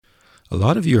A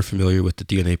lot of you are familiar with the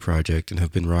DNA Project and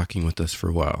have been rocking with us for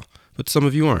a while, but some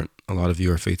of you aren't. A lot of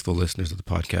you are faithful listeners of the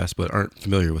podcast, but aren't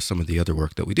familiar with some of the other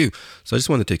work that we do. So I just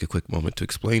want to take a quick moment to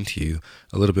explain to you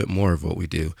a little bit more of what we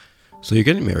do. So you're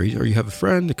getting married, or you have a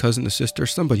friend, a cousin, a sister,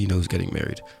 somebody you know is getting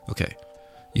married. Okay.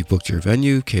 You've booked your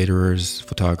venue, caterers,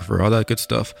 photographer, all that good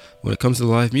stuff. When it comes to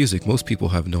live music, most people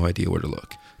have no idea where to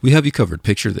look. We have you covered.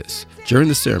 Picture this. During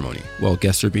the ceremony, while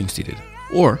guests are being seated,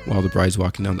 or while the bride's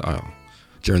walking down the aisle.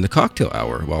 During the cocktail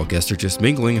hour, while guests are just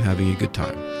mingling and having a good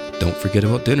time. Don't forget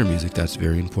about dinner music. That's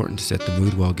very important to set the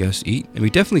mood while guests eat. And we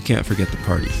definitely can't forget the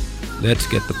party. Let's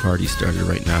get the party started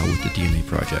right now with the DNA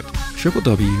Project.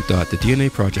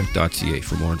 www.thednaproject.ca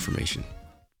for more information.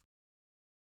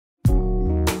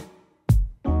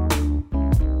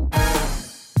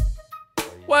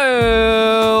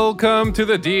 Welcome to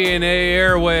the DNA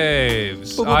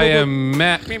airwaves. I am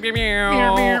Matt.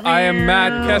 I am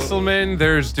Matt Kesselman.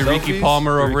 There's Deriki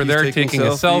Palmer over there taking a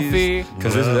selfie.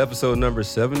 Because this is episode number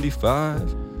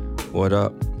 75. What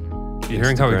up? You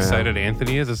hearing how excited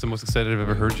Anthony is? That's the most excited I've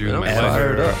ever heard you in my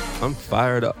life. I'm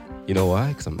fired up. You know why?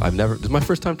 Because this is my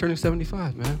first time turning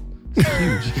 75, man.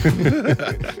 It's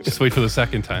huge. Just wait for the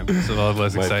second time. It's a lot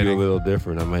less exciting. Might be a little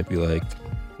different. I might be like,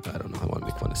 I don't know. I want to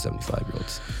make fun of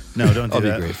 75-year-olds. No, don't do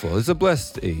that. I'll be grateful. It's a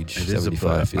blessed age. It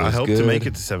 75 feels I hope good. to make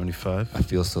it to 75. I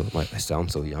feel so. I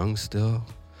sound so young still.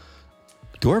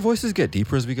 Do our voices get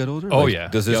deeper as we get older? Oh, yeah.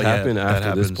 Does this happen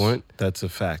after this point? That's a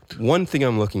fact. One thing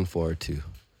I'm looking forward to.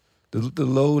 The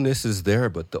lowness is there,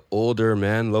 but the older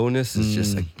man lowness is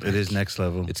just like... It is next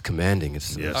level. It's commanding.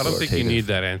 It's Yes. I don't think you need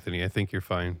that, Anthony. I think you're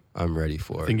fine. I'm ready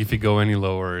for it. I think if you go any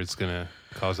lower, it's going to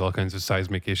cause all kinds of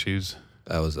seismic issues.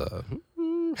 That was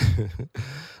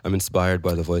I'm inspired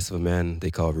by the voice of a man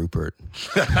they call Rupert.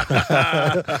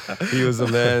 He was a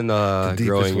man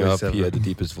growing up. He had the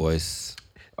deepest voice.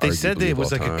 They said it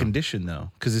was like a condition, though,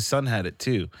 because his son had it,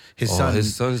 too. His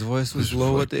son's voice was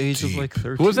low at the age of like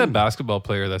 13. Who was that basketball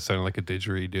player that sounded like a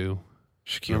didgeridoo?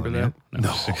 Shaquille Remember that?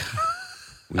 No.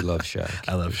 We love Shaq.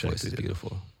 I love His Shaq. voice is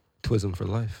beautiful. Twism for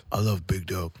life. I love Big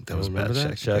Dope. That was bad.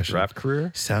 Shaq's rap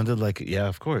career? Sounded like, yeah,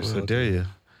 of course. How dare you?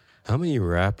 How many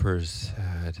rappers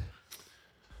had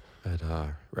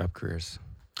rap careers?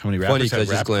 How many Funny rappers because I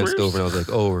had just glanced careers? over and I was like,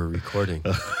 oh, we're recording.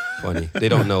 Funny. They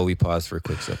don't know we paused for a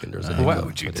quick second. Why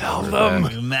would you tell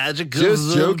them? Magic.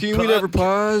 Just joking. We never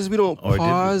pause. We don't Or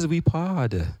pause. We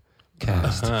pod.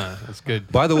 Cast. That's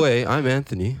good. By the way, I'm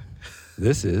Anthony.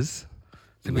 This is...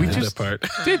 We just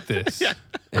did this.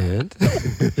 And...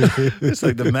 It's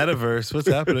like the metaverse. What's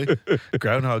happening?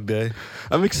 Groundhog Day.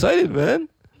 I'm excited, man.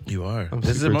 You are. I'm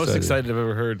This is the super most excited. excited I've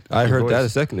ever heard. I heard that a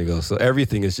voice. second ago. So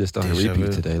everything is just on a Deja repeat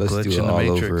vu. today. Let's Glitch do it in the all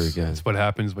over Matrix. again. That's what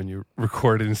happens when you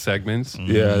record in segments.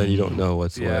 Yeah, then you don't know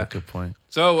what's Yeah. what. Good point.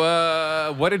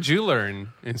 So, what did you learn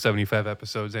in 75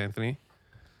 episodes, Anthony?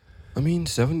 I mean,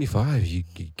 75, you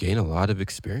gain a lot of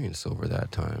experience over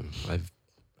that time.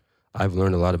 I've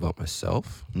learned a lot about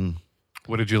myself.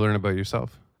 What did you learn about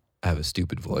yourself? I have a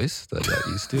stupid voice that I got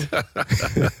used to.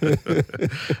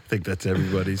 I think that's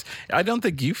everybody's. I don't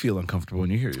think you feel uncomfortable when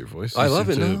you hear your voice. I You love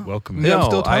seem it to now. Welcome Yeah, I'm No,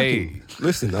 still talking.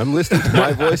 Listen, I'm listening to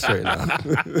my voice right now.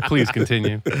 Please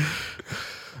continue.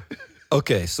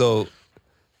 Okay, so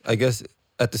I guess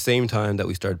at the same time that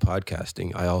we started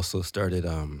podcasting, I also started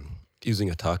using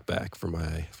a talkback for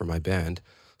my band.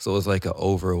 So it was like an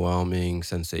overwhelming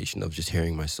sensation of just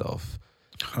hearing myself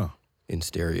in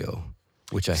stereo,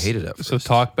 which I hated at first. So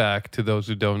talk back to those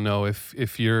who don't know. If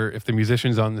the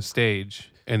musician's on the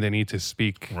stage and they need to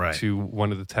speak Right. to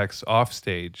one of the techs off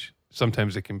stage,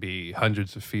 sometimes it can be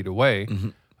hundreds of feet away,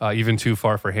 even too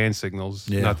far for hand signals.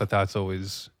 Yeah. Not that that's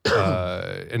always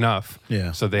enough.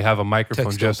 Yeah. So they have a microphone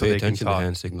Texts just so don't pay they can attention to talk.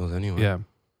 hand signals anyway. Yeah.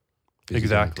 'Cause you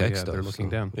Exactly, don't text yeah, they're stuff, looking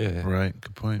down. Yeah. Right.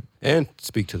 Good point. And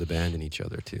speak to the band and each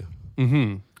other too.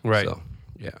 Right. So,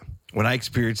 yeah. When I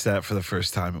experienced that for the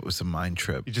first time, it was a mind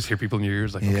trip. You just hear people in your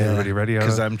ears like, okay, everybody ready?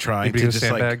 Because I'm trying Anybody to got a just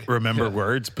sandbag? like remember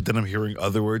words, but then I'm hearing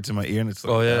other words in my ear, and it's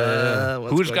like,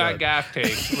 what's Who's going got on? gaff tape?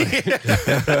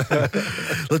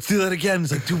 Let's do that again.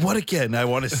 It's like, do what again? I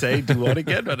want to say do what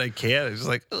again, but I can't. It's just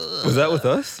like, Was that with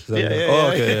us? Is that Yeah, with- yeah, Oh,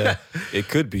 yeah, okay, yeah. It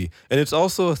could be. And it's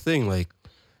also a thing, like,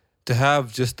 to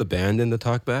have just the band in the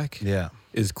talkback yeah.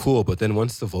 is cool, but then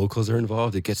once the vocals are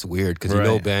involved, it gets weird because you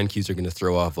know Right. band cues are going to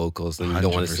throw off vocals and you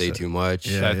don't want to say 100%. too much.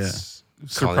 Yeah. That's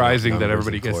surprising that numbers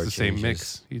everybody and gets chord the same changes.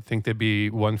 mix. You'd think there'd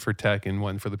be one for tech and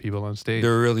one for the people on stage.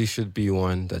 There really should be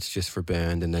one that's just for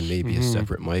band and then maybe a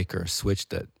separate mic or a switch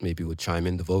that maybe would chime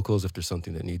in the vocals if there's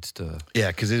something that needs to Yeah,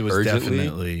 because it was urgently.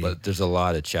 definitely. But there's a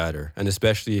lot of chatter. And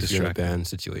especially if you're in a Distracting. band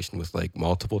situation with like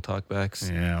multiple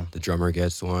talkbacks. Yeah. The drummer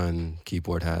gets one,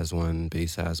 keyboard has one,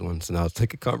 bass has one. So now it's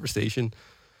like a conversation.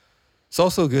 It's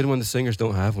also good when the singers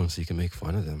don't have one, so you can make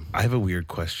fun of them. I have a weird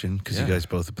question because you guys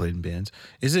both have played in bands.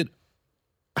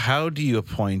 How do you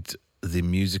appoint the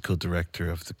musical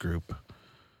director of the group?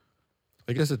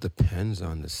 I guess it depends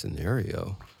on the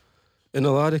scenario. In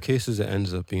a lot of cases, it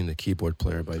ends up being the keyboard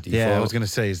player by default. Yeah, I was going to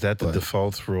say, is that the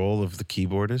default role of the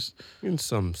keyboardist? In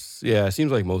some, it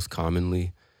seems like most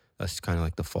commonly, that's kind of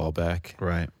like the fallback.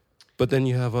 Right. But then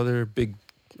you have other big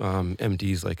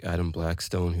MDs like Adam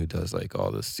Blackstone, who does like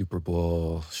all the Super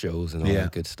Bowl shows and all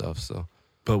that good stuff. So,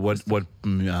 but what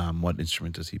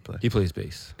instrument does he play? He plays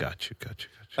bass. Gotcha.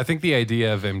 I think the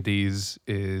idea of MDs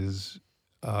is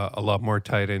a lot more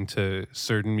tied into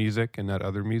certain music and not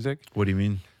other music. What do you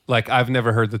mean? Like, I've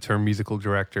never heard the term musical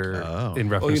director in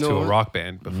reference to a rock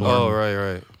band before. Oh,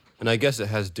 right. And I guess it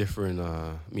has different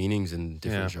meanings in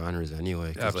different genres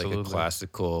anyway. Because like a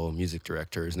classical music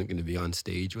director isn't going to be on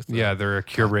stage with them. Yeah, they're a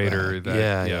curator.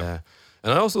 Yeah.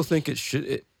 And I also think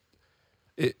it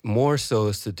more so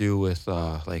is to do with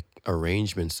like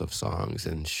arrangements of songs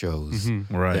and shows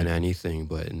than anything.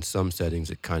 But in some settings,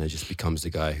 it kind of just becomes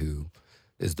the guy who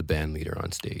is the band leader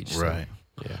on stage. Right.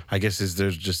 So, yeah. I guess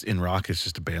there's just in rock, it's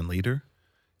just a band leader.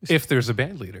 If there's a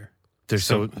band leader. There's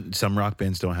some rock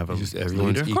bands don't have a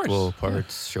everyone's leader. equal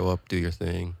parts. Show up, do your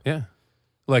thing. Yeah,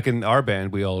 like in our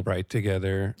band, we all write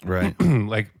together. Right.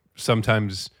 Like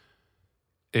sometimes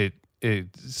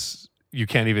it's you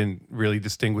can't even really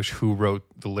distinguish who wrote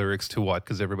the lyrics to what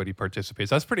because everybody participates.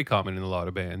 That's pretty common in a lot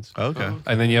of bands. Okay.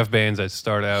 And then you have bands that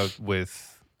start out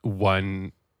with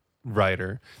one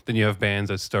writer. Then you have bands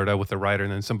that start out with a writer,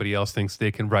 and then somebody else thinks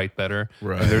they can write better.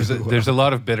 Right. And there's a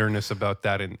lot of bitterness about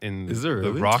that in Is there the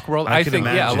really? rock world. I I can think a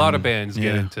lot imagine. of bands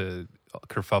get Yeah. into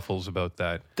kerfuffles about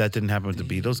that. That didn't happen with the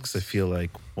Beatles because I feel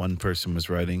like one person was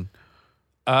writing.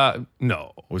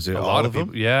 No. Was it a all lot of of people?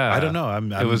 them? Yeah. I don't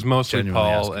know. It was mostly genuinely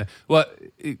Paul.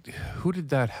 asking. Who did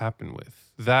that happen with?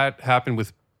 That happened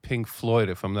with Pink Floyd,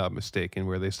 if I'm not mistaken,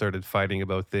 where they started fighting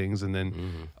about things and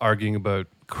then arguing about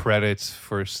credits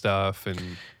for stuff. And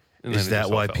then Is it that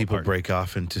just all why fell people apart. break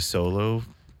off into solo?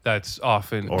 That's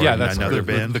often, Or that's another the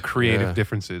band? creative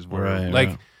differences. Where, Right, like,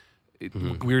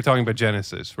 right. we were talking about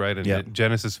Genesis, right? And Yeah.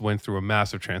 Genesis went through a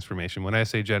massive transformation. When I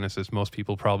say Genesis, most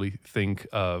people probably think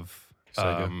of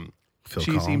Phil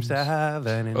She Collins? seems to have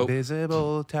an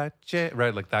invisible touch,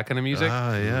 right? Like that kind of music.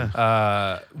 Ah,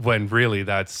 yeah. When really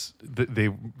they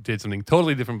did something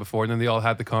totally different before, and then they all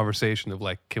had the conversation of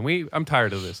like, I'm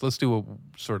tired of this. Let's do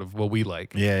sort of what we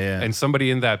like. Yeah. And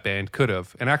somebody in that band could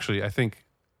have, and actually I think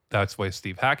that's why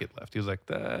Steve Hackett left. He was like,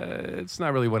 it's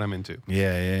not really what I'm into.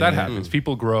 Yeah. That happens.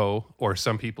 People grow, or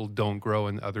some people don't grow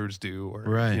and others do. Or,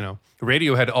 Right.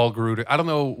 Radiohead all grew to, I don't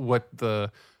know what the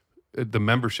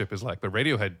membership is like, but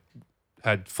Radiohead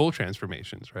had full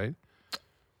transformations, right?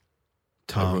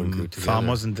 Everyone grew together. Tom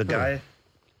wasn't the guy.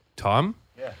 Tom?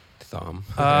 Thumb.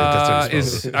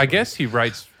 I guess he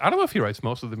writes, I don't know if he writes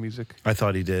most of the music. I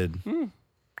thought he did.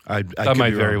 I That could might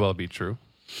be very wrong. well be true.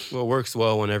 Well, it works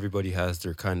well when everybody has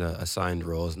their kind of assigned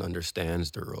roles and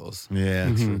understands their roles. Yeah.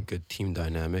 It's a good team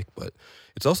dynamic, but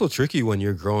it's also tricky when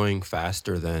you're growing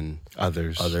faster than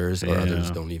Others. or Yeah.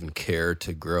 others don't even care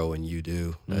to grow and you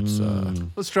do. That's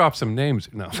Let's drop some names.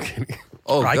 No, I'm kidding.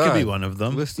 God. I could be one of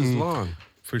them. The list is long.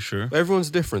 For sure. Everyone's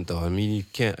different though. I mean,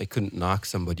 I couldn't knock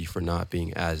somebody for not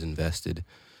being as invested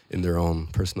in their own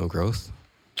personal growth.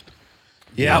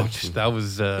 Yeah. Ouch. That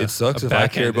was It sucks a if I care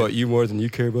backhanded- about you more than you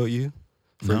care about you,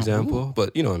 for example.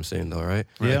 But you know what I'm saying though, right?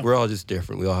 Yeah. Like, we're all just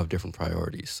different. We all have different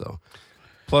priorities. So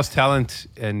Plus, talent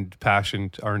and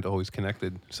passion aren't always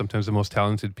connected. Sometimes the most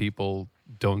talented people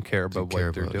don't care about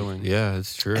what they're doing. Yeah,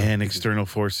 it's true. And external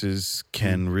forces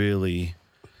can really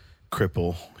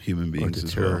cripple human Or beings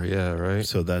as deter, well. yeah, right.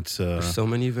 So that's There's so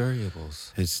many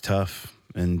variables. it's tough.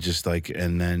 And just like,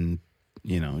 and then,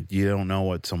 you don't know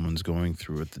what someone's going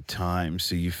through at the time.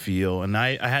 So you feel, and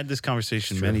I had this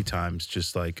conversation many times,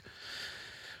 just like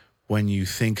when you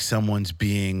think someone's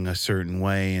being a certain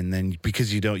way, and then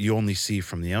because you only see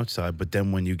from the outside, but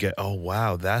then when you get, oh,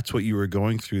 wow, that's what you were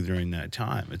going through during that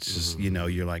time. It's just,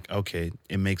 you're like, okay,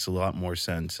 it makes a lot more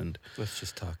sense. And Let's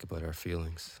just talk about our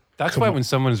feelings. That's why when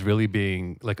someone's really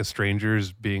being, like a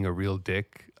stranger's being a real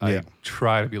dick, Yeah. I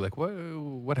try to be like,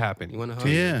 what happened? You want to hug?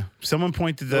 yeah, someone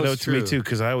pointed that That's out to me true. too,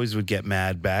 because I always would get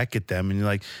mad back at them, and you're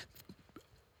like,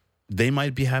 they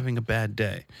might be having a bad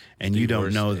day, and you don't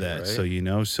worst know day, that.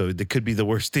 right? So it could be the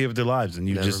worst day of their lives, and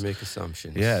you Never just make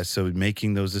assumptions. yeah. So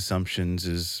making those assumptions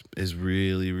is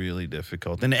really, really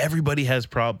difficult, and everybody has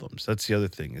problems. That's the other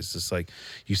thing. It's just like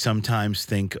you sometimes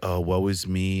think, oh, woe is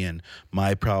me, and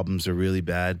my problems are really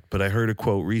bad. But I heard a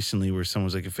quote recently where someone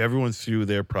was like, if everyone threw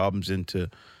their problems into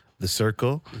the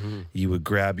circle, you would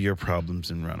grab your problems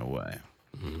and run away.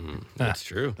 That's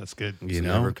true. That's good. You So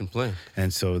know? never complain.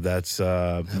 And so that's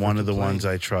one of the complain. ones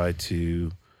I try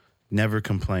to never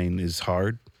complain is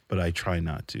hard, but I try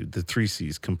not to. The 3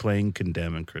 C's: complain,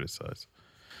 condemn, and criticize.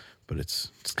 But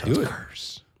it's tough. Do it.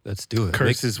 Curse. Let's do it.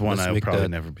 Curse is one let's I'll make probably that-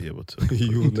 never be able to.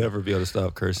 You'll never be able to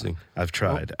stop cursing. I've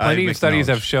tried. Plenty I've of studies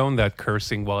have acknowledged. shown that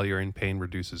cursing while you're in pain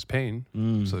reduces pain.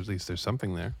 So at least there's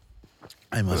something there.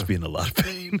 I must be in a lot of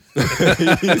pain. can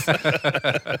see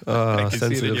it in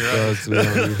Sensitive your thugs, we all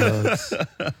need hugs.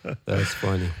 That's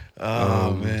funny.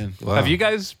 Oh, man. Wow. Have you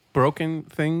guys broken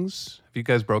things? Have you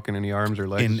guys broken any arms or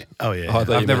legs? Oh, yeah. Oh, I thought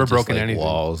I've you never meant just, broken like, anything.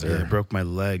 walls Yeah, I or broke my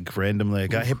leg randomly. I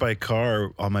got hit by a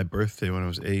car on my birthday when I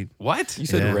was 8. What? You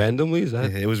said Yeah. randomly? Is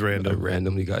that It was I random.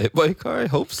 randomly got hit by a car? I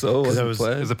hope so. Because I Wasn't was-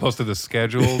 planned. As opposed to the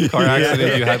scheduled car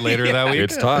accident you had later that week?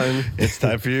 It's time. It's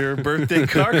time for your birthday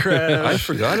car I crash.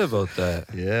 forgot about that.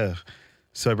 Yeah.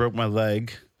 So I broke my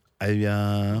leg.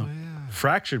 I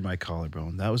fractured my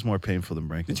collarbone. That was more painful than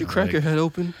breaking. Did you my crack leg. your head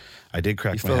open? I did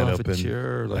crack You my fell head off open. a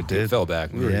chair? Like, I did. You fell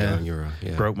back. We were Yeah. young. You were,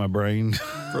 yeah. Broke my brain.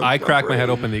 I cracked my head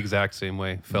open the exact same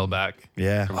way. Fell back.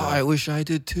 Yeah. Oh, I wish I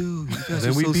did too. You guys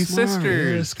Then are we'd so be smart.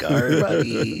 sisters. Scar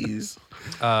buddies.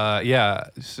 Yeah.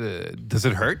 Does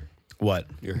it hurt? What?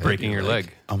 Your head, Breaking your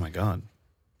leg. Oh my god.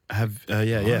 I have.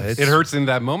 Yeah. It's, It hurts in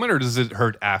that moment, or does it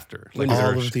hurt after? Like,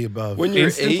 All of the above. When you're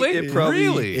Instantly? 8, it probably...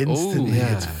 Really? Instantly,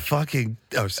 yeah. it's fucking.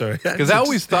 Oh, sorry. Because I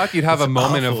always thought you'd have a it's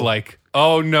moment of awful. like,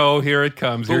 oh no, here it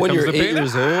comes. But Here when comes you're the 8 pain.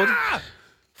 years old,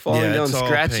 falling Yeah, down, it's all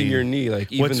scratching pain. your knee,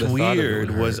 like even What's the thought of it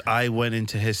weird would was hurt. I went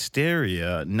into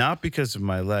hysteria, not because of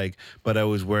my leg, but I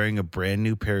was wearing a brand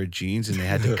new pair of jeans and they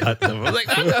had to cut them. I was like,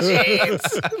 oh, jeans.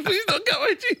 Please don't cut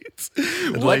my jeans.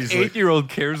 And the What lady's like, 8-year-old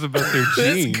cares about their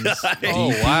jeans? guy. Oh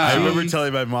wow! I remember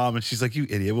telling my mom, and she's like, "You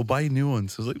idiot! We'll buy you new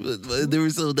ones." I was like, "They were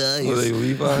so nice." Were they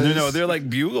Levi's? No, they're like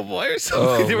Bugle Boy or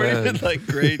something. Oh, they weren't man. even like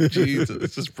great jeans.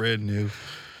 It's just brand new.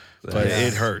 But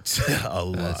it hurts a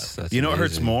lot. that's You know what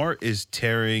hurts amazing. more is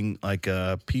tearing like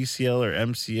a PCL or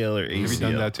MCL or ACL. Have you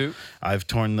done that too? I've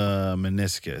torn the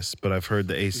meniscus, but I've heard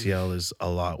the ACL is a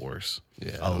lot worse.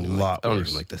 Yeah, a lot I don't worse.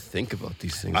 even like to think about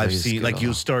these things. I I've just seen get like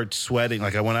you'll all- start sweating.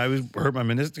 Like when I was hurt my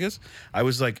meniscus, I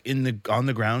was like on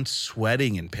the ground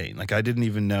sweating in pain. Like I didn't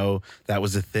even know that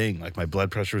was a thing. Like my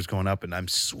blood pressure was going up and I'm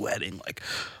sweating. Like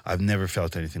I've never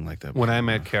felt anything like that. When I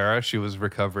met Kara, she was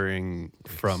recovering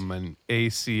from an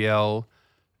ACL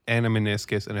and a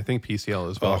meniscus, and I think PCL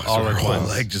as well, all so her at whole once.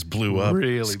 leg just blew up.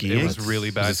 Really, Skiing? it was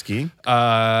really bad. Was it skiing? It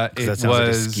that sounds like a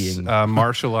was skiing.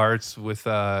 martial arts with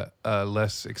a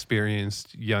less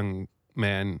experienced young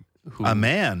man who A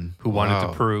man. who wanted Wow.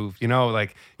 to prove,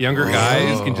 like younger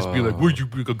guys can just be like, "Would you?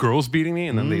 A girl's beating me,"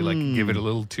 and then they like give it a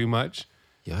little too much,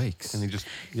 Yikes. and they just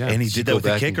yeah. And he Did you did that go with a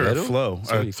back kick and or a get him? flow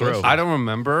So or you throw. pushed- I don't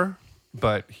remember,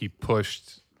 but he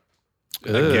pushed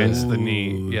against the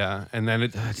knee. Yeah, and then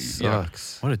it That yeah.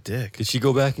 sucks. What a dick. Did she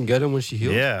go back and get him when she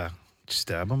healed? Yeah.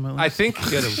 Stab him at I least? think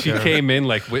she came in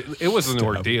like it was an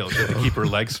ordeal. She had to keep her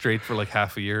legs straight for like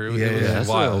half a year. It was, Yeah, it was yeah. That's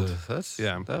wild. That's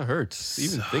Yeah. That hurts.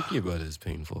 Even thinking about it is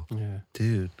painful. Yeah.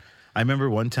 Dude. I remember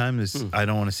one time I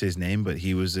don't want to say his name, but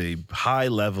he was a high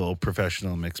level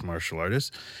professional mixed martial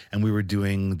artist. And we were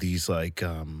doing these like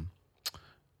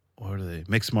what are they?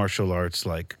 Mixed martial arts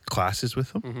like classes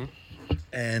with him.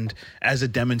 And as a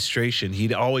demonstration,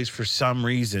 he'd always, for some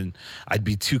reason, I'd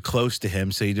be too close to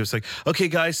him. So he'd just like, okay,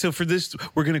 guys, so for this,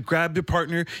 we're going to grab your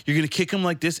partner. You're going to kick him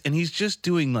like this. And he's just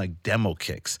doing like demo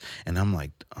kicks. And I'm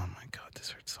like, oh my God, this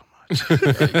hurts so much.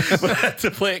 But I had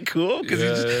to play it cool because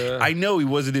Yeah. I know he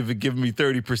wasn't even giving me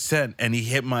 30%. And he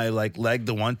hit my like leg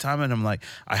the one time. And I'm like,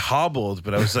 I hobbled,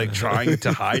 but I was like trying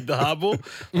to hide the hobble.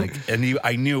 Like, and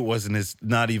I knew it wasn't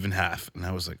not even half. And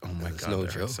I was like, oh my That's God, no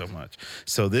that hurts joke. so much.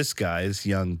 So this guy, this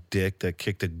young dick that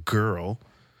kicked a girl,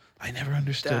 I never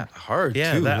understood. That hard,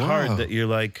 Yeah, too. that Wow. hard that you're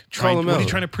like Call him what are you out.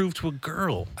 trying to prove to a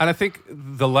girl? And I think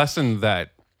the lesson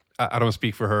that I don't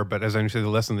speak for her, but as I understand, the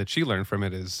lesson that she learned from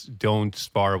it is don't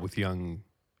spar with young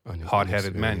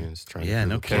hot-headed men. Inexperienced, trying to Yeah, prove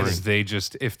no a kidding. because they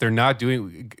just if they're not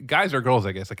doing guys or girls,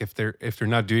 I guess, like if they're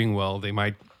not doing well, they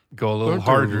might go a little Learn to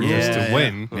harder rule. just Yeah, to yeah.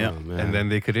 win, Yeah. Oh, man. and then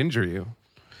they could injure you.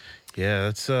 Yeah,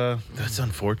 that's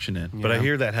unfortunate. But I Yeah.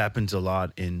 hear that happens a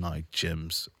lot in like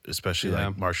gyms, especially Yeah.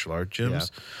 like martial art gyms,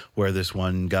 where this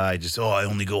one guy just, I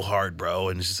only go hard, bro.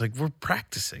 And it's just like, we're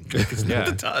practicing. Like, it's Yeah. not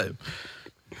the time.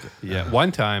 Yeah.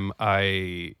 One time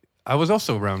I was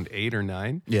also around 8 or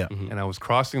 9. Yeah. And I was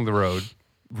crossing the road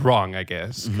wrong, I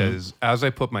guess, because as I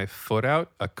put my foot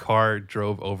out, a car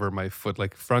drove over my foot,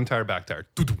 like front tire, back tire.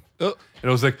 Doo-doo. Oh. And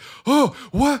I was like, oh,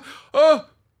 what? Oh.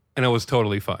 And I was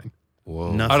totally fine.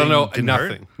 Whoa. Nothing, I don't know. didn't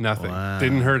hurt? Nothing. Wow.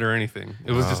 Didn't hurt or anything.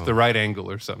 It was just the right angle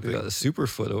or something. You got a super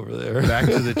foot over there. Back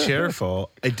to the chair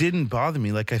fall. It didn't bother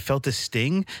me. Like I felt a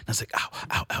sting, and I was like, ow,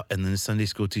 ow, ow. And then the Sunday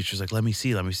school teacher was like, let me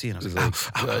see. And I was like, ow,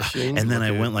 ow, ow. gushing. And then I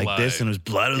Okay, went like blood. this, and it was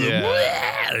blood. And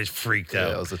I was freaked out.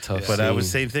 Yeah, it was a tough But I was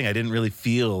scene. same thing. I didn't really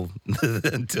feel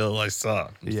until I saw.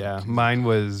 Yeah, mine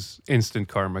was instant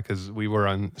karma because we were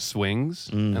on swings,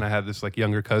 and I had this like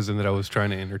younger cousin that I was trying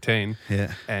to entertain.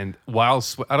 Yeah. And while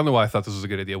I don't know why I thought this was a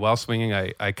good idea. While swinging,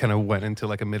 I kind of went into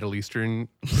like a Middle Eastern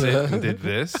sit and did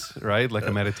this, right, like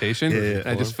a meditation. And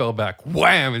I just fell back,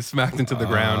 wham, and smacked into the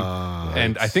ground.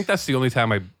 And I think that's the only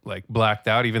time I like blacked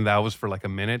out. Even that was for like a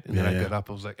minute, and then I got up.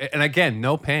 I was like, and again,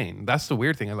 no pain. That's the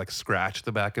weird thing. I like scratched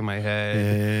the back of my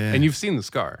head, and you've seen the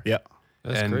scar. Yeah.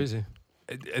 That's And- crazy.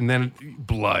 And then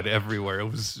blood everywhere.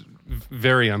 It was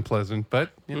very unpleasant, but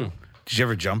you know. Did you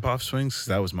ever jump off swings? 'Cause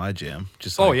that was my jam.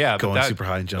 Just Oh, like yeah, but going that- super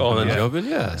high and jumping. Oh, and then off. jumping?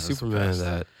 Yeah, that's Superman best.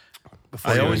 that.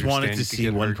 Before I you always wanted understand, to you could see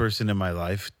get one hurt. person in my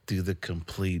life do the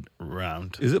complete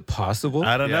round. Is it possible?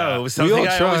 I don't Yeah. know. It was We something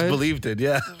all I always tried. believed in.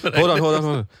 Yeah. But Hold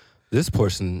on. This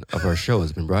portion of our show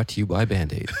has been brought to you by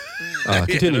Band-Aid.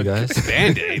 Continue, guys.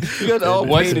 Band-Aid. You got all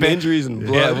What's pain and ban- injuries and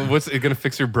blood. Yeah, what's it gonna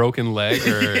fix your broken leg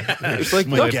or? It's like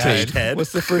My duct gashed tape. head.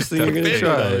 What's the first thing you're going to tape.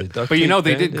 try? Duct But you tape, know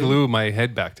they did Band-Aid? glue my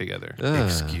head back together.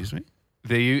 Excuse me.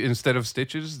 Instead of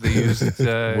stitches, they used.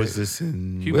 Was this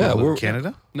in Human glue. we're-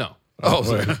 Canada? No. Oh,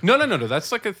 sorry. No.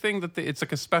 That's like a thing that it's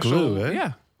like a special. Glue, eh?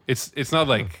 Yeah. It's not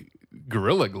like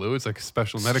Gorilla Glue. It's like a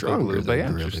special medical Stronger glue. But than yeah,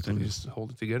 Gorilla just, Glue. you just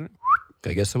hold it together.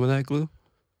 Can I get some of that glue?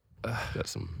 Got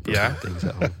some yeah. things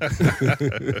at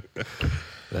home.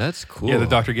 That's cool. Yeah, the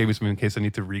doctor gave me some in case I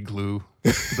need to re-glue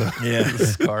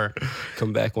the scar.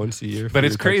 Come back once a year. for But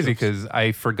it's your crazy touch-ups. because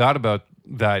I forgot about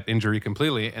that injury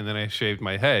completely, and then I shaved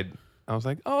my head. I was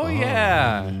like, "Oh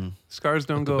yeah, scars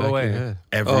don't go Back of your away." head.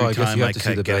 Every Oh, I guess time you I have to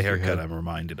see the get a back of your haircut, head. I'm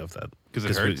reminded of that. 'Cause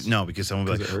it hurts? No, because someone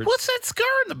will be Does it like, hurt? "What's that scar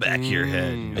in the back of your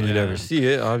head?" And you Yeah. never see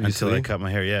it, obviously. Until I cut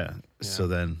my hair, yeah. So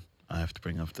then I have to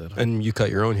bring up that. And you cut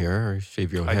your own hair or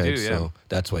shave your own I head. do, yeah. So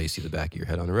that's why you see the back of your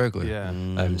head on a regular. Yeah.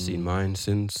 I haven't seen mine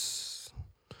since,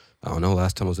 I don't know,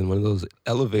 last time I was in one of those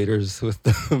elevators with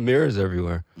the mirrors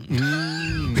everywhere.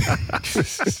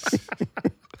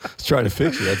 I was trying to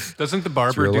fix it. That's, Doesn't the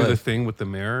barber real do the life. thing with the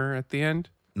mirror at the end?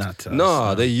 Not to us,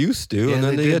 no, they used to, Yeah, and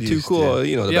then they they did get too used cool. to.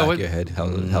 You know, the Yeah, back what- of your head, how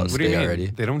it's What do you stay mean? already.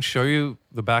 They don't show you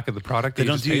the back of the product. They that you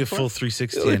don't just do paid your for? full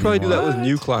 360 They probably do that anymore. with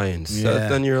new clients. Yeah.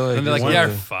 Then you're like, And they're like, one "Yeah,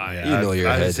 of the- fine." Yeah, You know your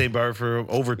I've had head. the same barber for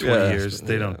over 20 Yeah, years.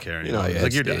 They yeah. don't care You know, anymore. your It's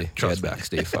like, head you're stay, done. Trust your me. head back,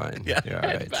 stay fine. Yeah, You're all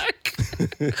head right.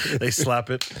 back. They slap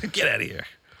it. Get out of here.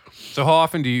 So how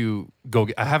often do you go?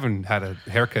 I haven't had a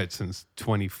haircut since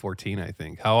 2014, I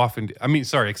think. How often?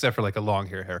 Except for like a long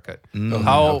hair haircut.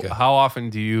 okay. How often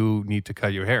do you need to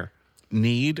cut your hair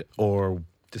Need or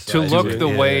to Size look of it. the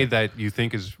Yeah. way that you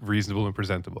think is reasonable and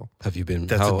presentable? Have you been?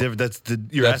 that's how, a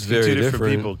different. You're That's asking two very different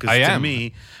different. people. I Because to am.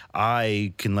 me,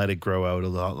 I can let it grow out a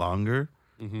lot longer.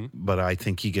 Mm-hmm. But I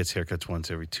think he gets haircuts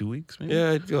once every 2 weeks. Maybe. Yeah,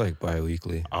 I feel like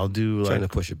bi-weekly. I'll do Trying like.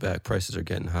 to push it back. Prices are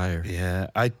getting higher. Yeah,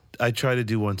 I try to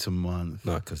do once a month.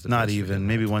 Not because Not even.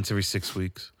 Maybe once every 6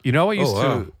 weeks. You know, I used wow.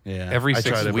 to Yeah. every I 6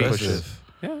 try to weeks. push it. Impressive.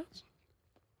 Yeah,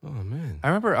 Oh man, I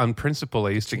remember on principle, I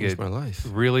used to changed get my life.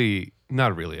 really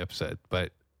not really upset,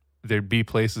 but there'd be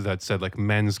places that said like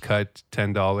men's cut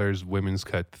 $10, women's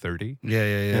cut 30. Yeah, yeah,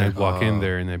 And yeah. I'd walk in Oh.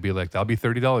 there and they'd be like, "That'll be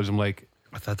 $30." I'm like,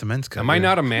 I thought the men's cut. "Am I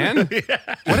not a man?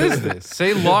 What is this?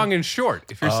 Say long and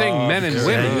short. If you're saying men and Yeah,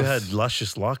 women, you had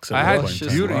luscious locks. At I one had point in luscious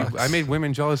time. beauty. locks. I made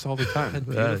women jealous all the time.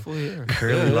 Beautiful hair.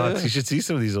 Curly Yeah, locks. yeah. You should see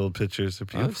some of these old pictures. They're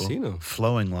I've beautiful. seen 'em.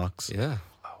 Flowing locks. Yeah.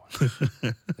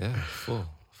 Yeah,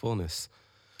 fullness.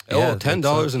 Yeah, Oh,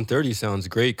 $10.30 sounds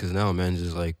great because now men's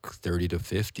is like 30 to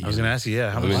 50. I was gonna ask you,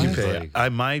 how much do you Women's pay?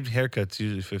 like- My haircut's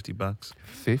usually $50.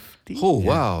 50? Oh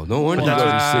wow! No wonder Wow. you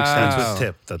got That's 60. with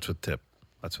tip.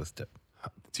 That's with tip.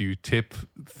 Do you tip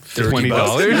 $30?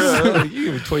 $20? Yeah, you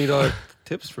give me $20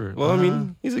 tips for. Well, I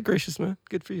mean, he's a gracious man.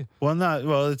 Good for you.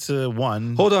 Well, it's a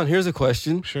one. Hold on. Here's a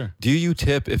question. Sure. Do you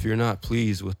tip if you're not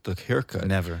pleased with the haircut?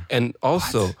 Never. And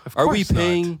also, Of are we course not.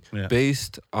 paying Yeah.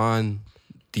 based on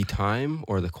the time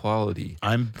or the quality?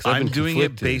 I'm I've been doing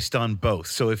it conflicted. based on both.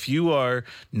 So if you are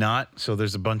not, so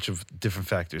there's a bunch of different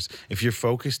factors. If you're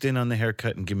focused in on the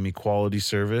haircut and giving me quality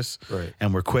service, Right.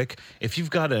 and we're quick. If you've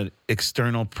got an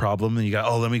external problem and you got,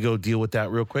 let me go deal with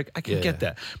that real quick, I can Yeah. get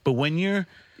that. But when you're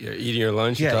You're eating your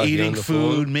lunch. you're yeah, talking eating on the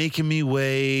food, phone, making me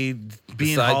wait,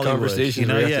 being side Hollywood, conversations you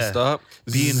know, where you yeah. have to stop,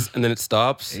 Being- and then it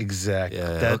stops. Exactly.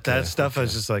 Yeah, that okay, stuff I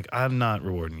was just like, I'm not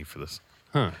rewarding you for this.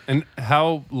 Huh. And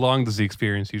how long does the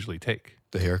experience usually take?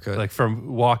 The haircut. Like from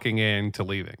walking in to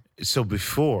leaving. So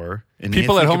before, and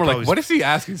People at Anthony home are could like, probably- what is he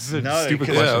asking? This is a No, stupid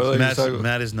because question. Yeah,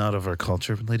 Matt is not of our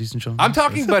culture, ladies and gentlemen. I'm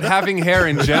talking about having hair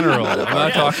in general. I'm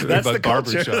not talking That's the about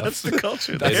culture. barbershops. That's the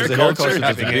culture. That's Hair the hair culture, culture, there's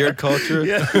having the hair. beard culture,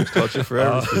 Yeah. there's culture for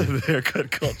everything. The haircut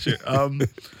culture.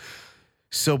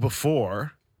 So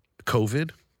before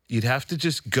COVID, you'd have to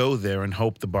just go there and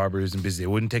hope the barber isn't busy. They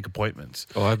wouldn't take appointments.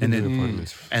 Oh, I've been And doing then-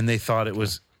 appointments. And they thought it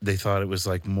was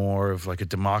like more of like a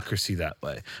democracy that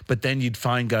way. But then you'd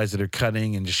find guys that are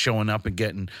cutting and just showing up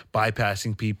and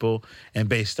bypassing people, and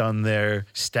based on their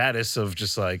status of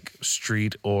just like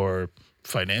street or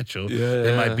financial,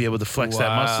 they might be able to flex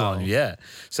that muscle on you. Yeah.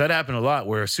 So that happened a lot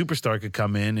where a superstar could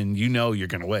come in and you're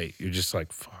gonna wait. You're just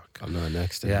like, fuck. I'm not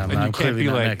next. Yeah, And I'm you can't clearly be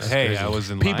not like, next. hey, Crazy. I was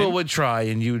in People line. would try,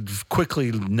 and you'd quickly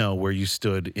know where you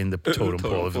stood in the totem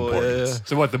pole of pole, importance.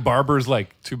 So what, the barber's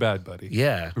like, too bad, buddy.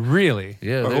 Yeah. Really?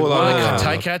 Yeah, Or hold on, like yeah.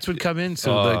 Thai cats would come in.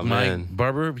 So Oh, like my man.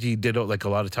 barber, he did like a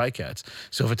lot of Thai cats.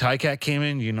 So if a Thai cat came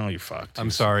in, you're fucked.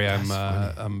 I'm sorry,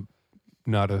 I'm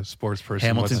not a sports person.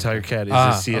 Hamilton What's- Tiger Cat is Ah,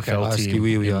 a CFL Oscar, team.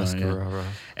 wee, wee, you know, Oscar, yeah. rah, rah.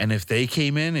 And if they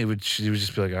came in, he would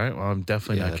just be like, all right, well, I'm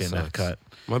definitely Yeah, not that getting that sucks. cut.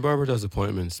 My barber does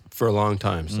appointments for a long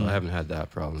time, so I haven't had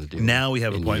that problem to deal with. Now we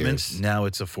have in appointments. years. Now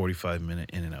it's a 45-minute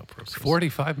in and out process.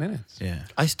 45 minutes. Yeah.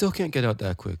 I still can't get out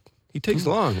that quick. He takes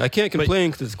long. I can't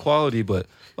complain because it's quality, but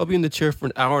I'll be in the chair for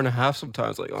an hour and a half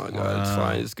sometimes. Like, oh God, it's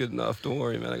fine. It's good enough. Don't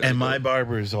worry, man. I gotta And go. my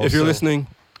barber is also. if you're listening,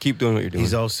 keep doing what you're doing.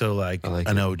 He's also like, I like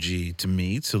an it. OG to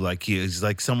me. So like he's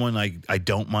like someone I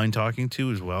don't mind talking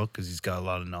to as well because he's got a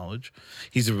lot of knowledge.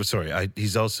 He's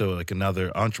also like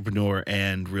another entrepreneur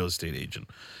and real estate agent.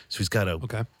 So he's got a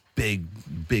big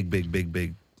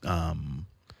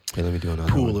Hey, let me do another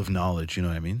pool one. of knowledge. You know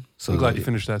what I mean? So I'm glad like, you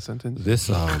finished that sentence. This,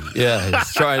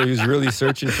 he's trying. He was really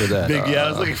searching for that. I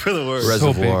was looking for the word.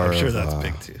 reservoir. I'm sure of, that's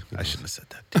big too. I shouldn't have said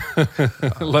that.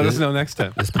 Too. Let us know next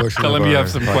time. This portion Tell of him you our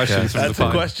have some podcast- questions from That's the a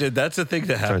pod. question. That's the thing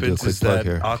that Trying to do a happens quick is plug that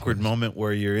here. awkward moment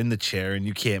where you're in the chair and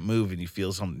you can't move and you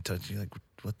feel something touch you. Like,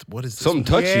 what is this? Something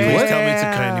touch you? Please What? tell me it's a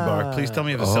candy bar. Please tell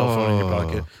me you have a cell phone in your Oh.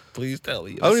 pocket. Please tell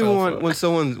me. You I have a don't even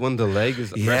cell want phone. when the leg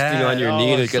is resting Yeah, on your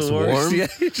knee and it it's gets the worst. warm. Yeah,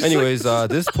 you're just Anyways,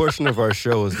 this portion of our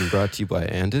show has been brought to you by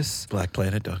Andis.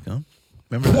 BlackPlanet.com.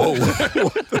 Remember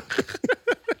that?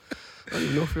 I don't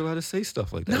even know if you're allowed to say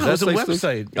stuff like that. No, Is it was that a like some-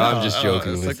 website. I'm just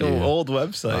joking It's with like you. an old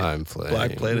website. I'm playing.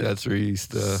 Black Planet. That's where you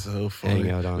used to So funny.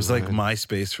 hang out on. It was like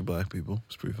MySpace for black people.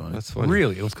 It's pretty funny. That's funny.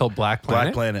 Really? It was called Black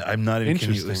Black Planet? Planet. I'm not even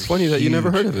kidding you. It Interesting. was It's funny that you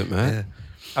never heard huge. of it, man. Yeah.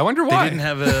 I wonder They why. didn't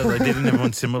have they didn't have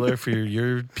one similar for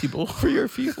your people. For your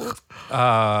people.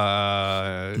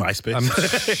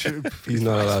 MySpace. He's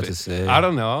not allowed to say. I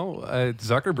don't know.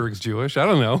 Zuckerberg's Jewish. I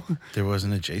don't know. There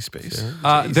wasn't a J space.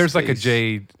 There's like a J-space.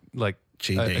 J, like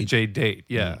J a date. J date.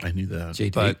 Yeah. I knew that.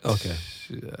 JD. But Okay.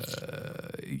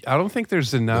 I don't think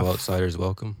there's enough. No outsiders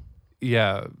welcome.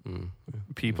 Yeah,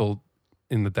 people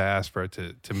in the diaspora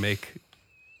to make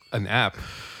an app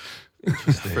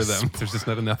for them. There's just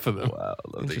not enough of them. Wow,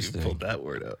 I love that you Interesting. pulled that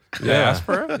word out.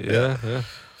 Diaspora? Yeah.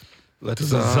 Let's.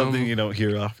 This is something you don't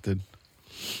hear often.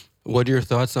 What are your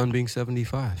thoughts on being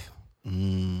 75,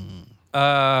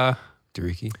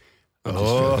 Dariki?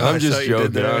 I'm just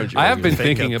joking. I have been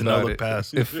Fake thinking up the about look it.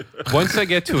 pass. If once I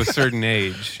get to a certain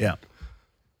age, Yeah.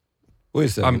 Wait a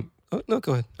second. No,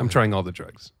 go ahead. I'm trying all the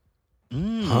drugs.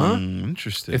 Huh?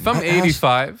 Interesting. If I'm I asked-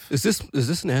 85, Is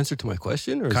this an answer to my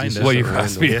question, or is Kinda. this just well, a you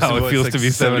asked me Yes, how it it was feels like to be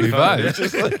 75.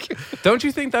 75. Don't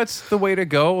you think that's the way to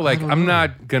go? Like, I'm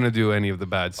not gonna do any of the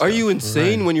bad stuff. Are you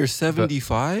insane when you're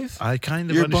 75? I kind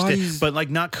of Your understand, body's- but like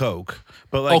not coke,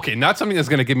 but like Okay, not something that's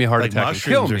gonna give me a heart like attack and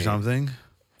kill mushrooms me. or something.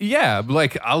 Yeah,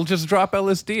 like I'll just drop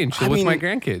LSD and chill I with mean, my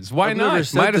grandkids. Why I've not? never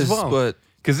said Might as this, well. but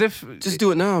Because if just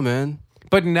do it now, man.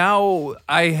 But now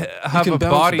I have can a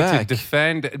bounce body to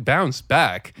back. bounce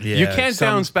back. You Yeah, can't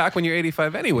bounce back when you're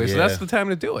 85 anyway, so Yeah. that's the time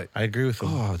to do it. I agree with him.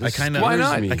 Oh, I this kind of Why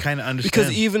not? I kind of understand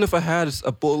Because even if I had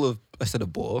a bowl of, I said a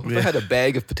bowl, if I had a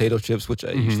bag of potato chips, which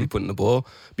I usually put in a bowl,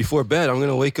 before bed, I'm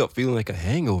gonna wake up feeling like a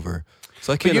hangover.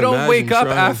 So I can't. But you don't imagine wake up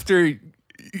trying- after.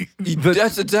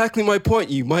 That's exactly my point.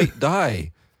 You might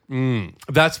die.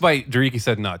 That's why Dariki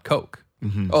said not Coke.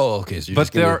 Oh, okay. So you're But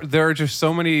just gonna- there are just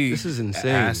so many. This is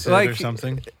insane. acid or Like-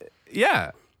 something.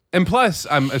 Yeah. And plus,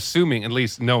 I'm assuming, at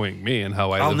least knowing me and how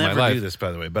I I'll live my never life. do this,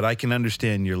 by the way, but I can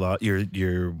understand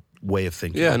your way of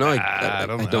thinking. Yeah, no, I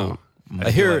don't know. don't. I I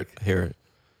feel hear like- it. I hear it.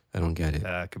 I don't get it.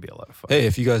 That could be a lot of fun. Hey,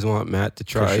 if you guys want Matt to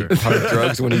try sure. hard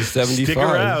drugs when he's 75,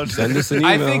 around. send us an email.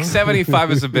 I think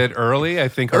 75 is a bit early. I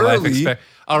think our Early? life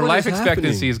What is expectancy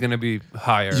happening? is going to be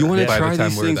higher. You want to by try the time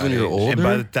these we're things that when you're age. older? And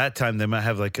by that time, they might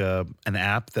have like an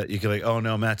app that you can like, oh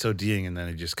no, Matt's ODing, and then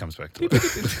he just comes back to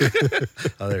it.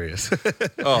 Oh, there he is.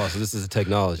 Oh, so this is a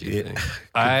technology thing.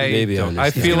 I don't I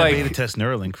understand. feel like beta test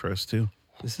Neuralink for us too.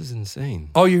 This is insane.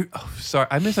 Oh, sorry.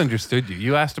 I misunderstood you.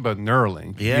 You asked about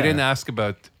Neuralink. Yeah. You didn't ask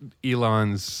about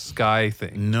Elon's Sky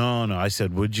thing. No, I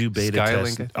said, would you beta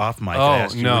Skylink? test off mic? Oh, I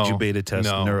asked you, no. would you beta test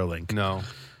No. Neuralink? No.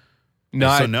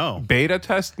 So no. Beta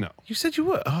test? No. You said you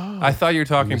would. Oh, I thought you were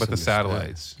talking about the misunderstood.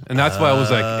 satellites. And that's why I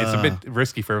was like, it's a bit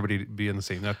risky for everybody to be in the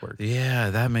same network. yeah,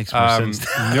 that makes more sense.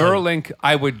 Neuralink,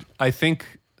 I think.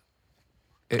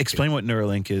 Explain what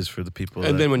Neuralink is for the people.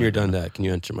 And that- then when you're done that, can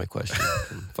you answer my question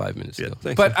from 5 minutes ago?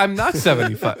 Thanks. But I'm not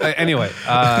 75. Anyway,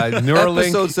 Neuralink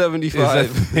Episode 75.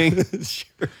 is a thing.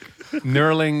 Sure.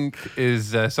 Neuralink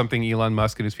is something Elon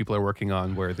Musk and his people are working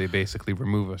on, where they basically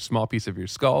remove a small piece of your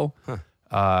skull,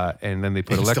 and then they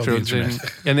put Install the electrodes in,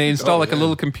 internet. and they install like a yeah.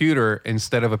 little computer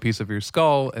instead of a piece of your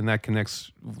skull, and that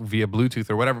connects via Bluetooth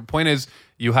or whatever. Point is,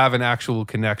 you have an actual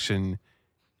connection,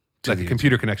 like a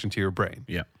computer connection to your brain.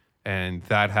 Yeah. And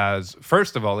that has,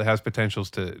 first of all, it has potentials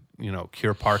to,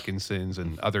 cure Parkinson's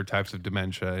and other types of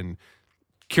dementia, and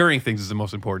curing things is the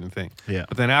most important thing. Yeah.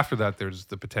 But then after that, there's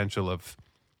the potential of,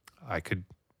 I could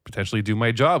potentially do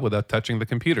my job without touching the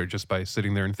computer just by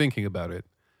sitting there and thinking about it.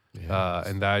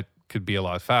 And that could be a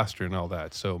lot faster and all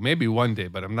that. So maybe one day,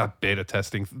 but I'm not beta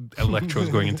testing electrodes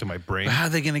going into my brain. How are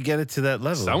they going to get it to that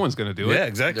level? Someone's going to do it. Yeah,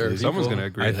 exactly. There are Someone's people-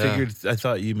 going to agree. I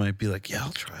thought you might be like, yeah,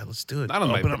 I'll try. Let's do it. Not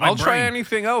on Open my, up I'll try brain.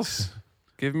 anything else.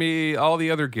 Give me all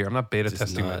the other gear. I'm not beta Just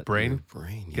testing my not brain. your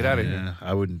brain. Get out of here. Yeah,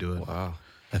 I wouldn't do it. Wow.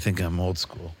 I think I'm old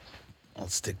school. I'll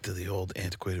stick to the old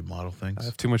antiquated model I things.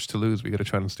 have too much to lose. We got to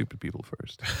try on stupid people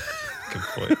first. Good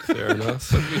point. Fair enough.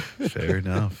 Fair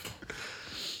enough.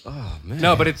 Oh, man.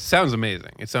 No, but it sounds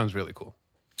amazing. It sounds really cool.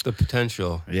 The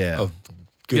potential Yeah. of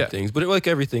good Yeah. things. But like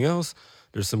everything else,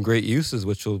 there's some great uses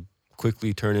which will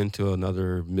quickly turn into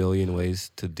another million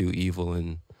ways to do evil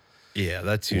and Yeah,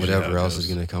 that's usually whatever how it else goes.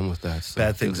 is going to come with that. So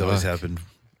Bad things good always luck. happen.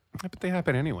 Yeah, but they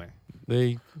happen anyway.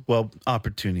 Well,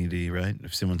 opportunity, right?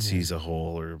 If someone sees a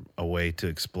hole or a way to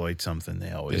exploit something, they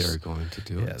They always are going to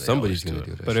do Yeah, it. they Somebody's always going do to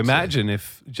do it. I But should imagine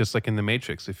if, just like in the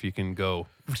Matrix, if you can go,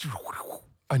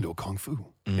 I know Kung Fu,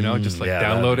 just like yeah,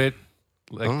 download it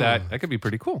like Oh. that. That could be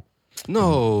pretty cool. say.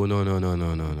 No. I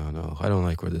don't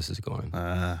like where this is going.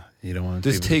 you don't want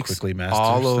This people takes to quickly master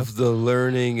all stuff. of the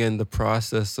learning and the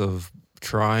process of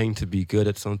trying to be good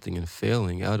at something and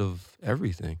failing out of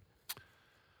everything.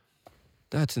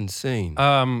 That's insane.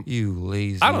 You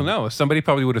lazy. I don't know. Somebody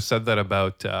probably would have said that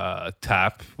about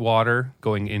tap water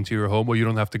going into your home. Well, you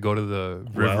don't have to go to the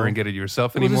river Well- and get it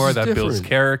yourself Well, this anymore. is That builds different.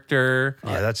 character.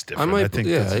 Yeah, that's I different. might. think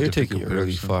Yeah, that's a you're different taking it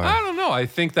really comparison. far. I don't know. I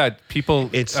think that people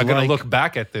It's are going like- to look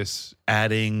back at this.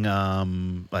 Adding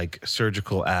like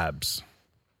surgical abs.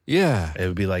 Yeah. It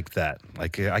would be like that.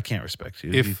 Like I can't respect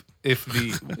you. It'd If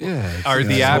the Yeah. it's- are it's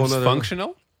the a whole abs nother-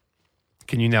 functional?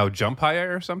 Can you now jump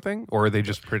higher or something, or are they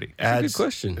just pretty? That's a good adds,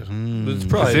 question. It's Because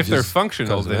probably if they're just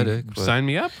functional, cosmetic, then but- sign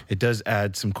me up. it does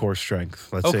add some core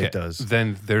strength. Let's say it does.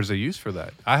 Then there's a use for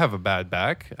that. I have a bad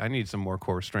back. I need some more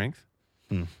core strength.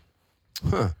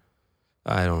 Huh.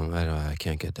 I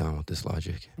can't get down with this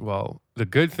logic. Well, the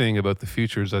good thing about the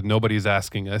future is that nobody's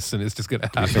asking us, and it's just going to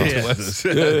happen to us.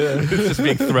 Yeah. It's just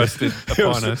being thrusted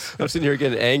upon us. I'm sitting here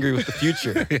getting angry with the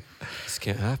future. This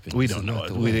can't happen. We This don't is know not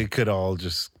it. the way. We could all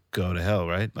just go to hell,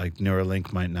 right? Like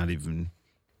Neuralink might not even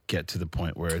get to the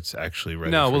point where it's actually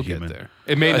ready No, for we'll human. get there.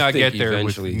 It may I not think get there with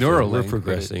eventually, Neuralink. we're but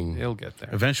progressing. It'll get there.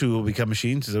 Eventually, we'll become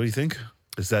machines. Is that what you think?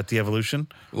 Is that the evolution?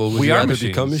 Well, would We you are rather machines.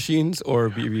 become machines or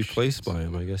be replaced by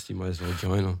them? I guess you might as well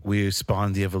join them. We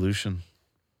spawned the evolution.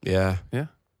 Yeah. Yeah.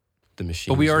 The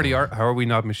machines. But we already will. are. How are we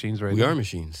not machines right We now? are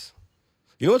machines.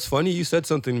 You know what's funny? You said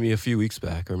something to me a few weeks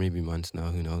back, or maybe months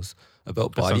now, who knows,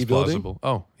 about That sounds bodybuilding. plausible.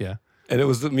 Oh, yeah. And it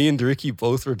was that me and Ricky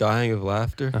both were dying of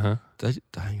laughter. Uh-huh.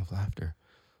 Dying of laughter.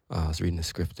 I was reading the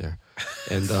script there.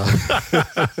 And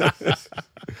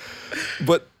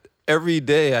but every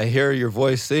day I hear your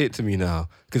voice say it to me now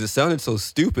because it sounded so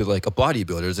stupid. Like a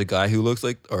bodybuilder is a guy who looks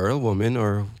like, or a woman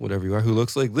or whatever you are, who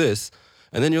looks like this.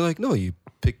 And then you're like, no, you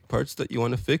pick parts that you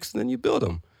want to fix and then you build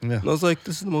them. Yeah. And I was like,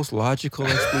 this is the most logical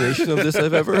explanation of this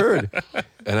I've ever heard.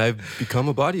 And I've become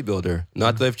a bodybuilder.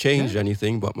 Not that I've changed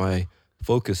anything, but my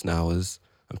focus now is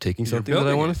I'm taking something that I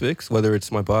building want to fix, whether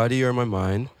it's my body or my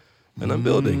mind, and I'm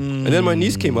building. And then my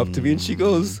niece came up to me and she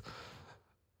goes,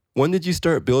 when did you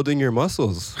start building your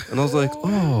muscles? And I was like,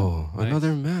 oh,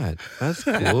 another mat. That's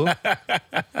cool.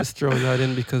 Just throwing that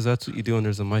in because that's what you do when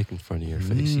there's a mic in front of your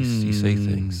face. You say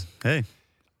things. Hey,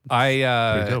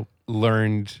 I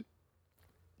learned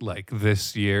like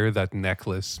this year that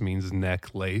necklace means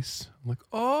necklace. I'm like,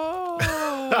 oh,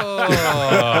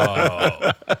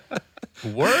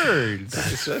 words.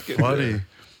 funny.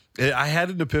 I had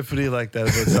an epiphany like that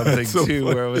about something so too,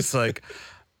 funny. where it was like,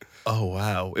 oh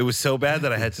wow, it was so bad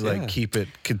that I had to like keep it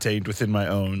contained within my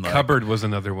own like, Cupboard was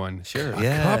another one. Sure.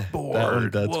 Yeah,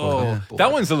 Cupboard. that's Whoa. one. Yeah.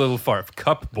 That one's a little far.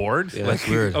 Cupboard. Yeah, like, that's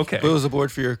weird. Okay. But it was a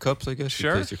board for your cups, I guess.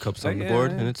 Sure. You place your cups on the Yeah.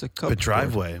 board, and it's a cup But board.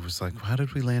 driveway was like, how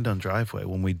did we land on driveway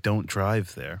when we don't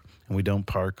drive there and we don't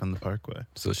park on the parkway?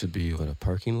 So it should be, what, a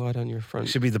parking lot on your front?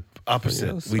 It should be the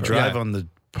opposite. Yes, We or- drive Yeah. on the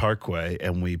parkway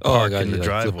and we Oh, I park got in you. the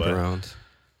Like, flip it driveway. around.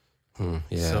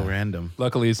 Yeah. So random.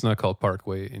 Luckily, it's not called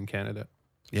Parkway in Canada.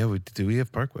 Yeah, we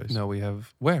have parkways? No, we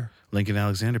have where? Lincoln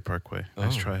Alexander Parkway.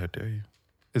 Nice Oh. try. How dare you?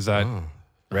 Is that? Oh.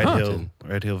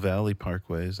 Red Hill Valley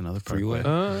Parkway is another Freeway?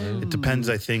 parkway. It depends,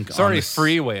 I think. on Sorry, the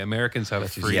freeway. Americans have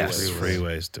That's just- freeway. Yes, Freeways.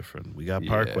 freeway is different. We got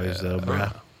parkways though, Yeah.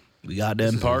 bruh. We got This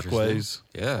them is interesting. parkways.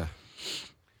 Yeah.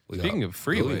 We got Speaking of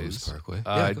Williams freeways,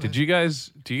 Parkway.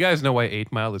 do you guys know why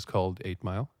 8 Mile is called 8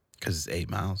 Mile? Because it's 8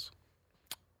 miles.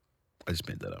 I just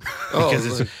made that up. Oh,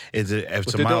 Because like- it's a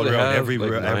But a they mile don't road. have, Every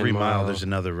like, 9 mile mile. there's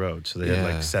another road. So they had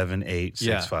Yeah. like 7, 8,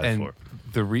 6, 5, 4.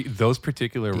 Those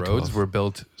particular B12. roads were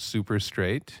built super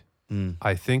straight. Mm.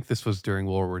 I think this was during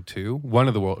World War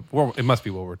II. It must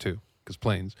be World War II because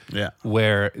planes. Yeah.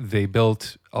 Where they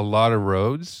built a lot of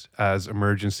roads as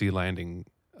emergency landing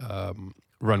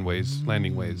runways,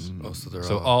 landing ways. Oh, so they're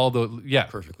So all all the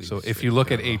perfectly So if straight you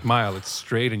look at parallel. 8 Mile, it's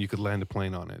straight and you could land a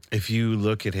plane on it. If you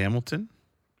look at Hamilton,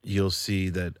 you'll see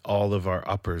that all of our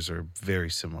uppers are very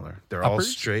similar. They're all Uppers?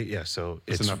 straight. Yeah, so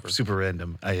What's it's an upper? super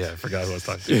random. I forgot who I was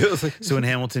talking to. Yeah, it was like- So in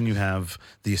Hamilton, you have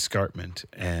the escarpment,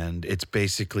 and it's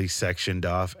basically sectioned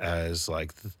off as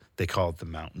like they call it the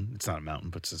mountain. It's not a mountain,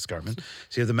 but it's an escarpment.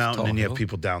 So you have the mountain, tall and you have hill.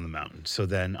 people down the mountain. So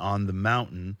then on the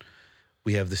mountain,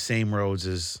 we have the same roads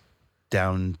as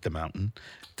down the mountain.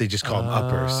 They just call them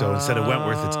upper. So instead of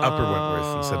Wentworth, it's Upper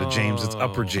Wentworth. Instead of James, it's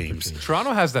Upper James.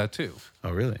 Toronto has that too.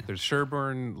 Oh, really? There's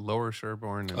Sherbourne, Lower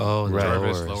Sherbourne, and Oh, Right.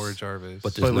 Jarvis, lowers. Lower Jarvis.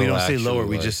 But there's But we no don't say actual, lower.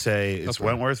 We like- just say it's Upper.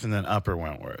 Wentworth and then Upper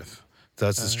Wentworth.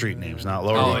 That's the street names, not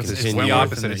lower. Oh, Wentworth. it's the Wentworth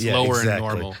opposite. and It's then- lower and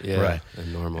normal. Yeah, Right.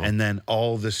 and normal. And then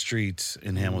all the streets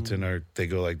in Hamilton they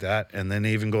go like that, and then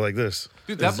they even go like this.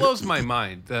 Dude, that blows my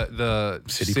mind. The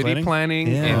City city planning,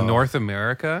 Yeah. in North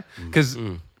America,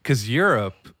 because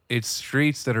Europe, it's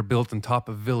streets that are built on top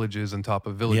of villages and top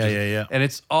of villages. Yeah. And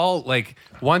it's all like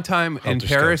one time in Helter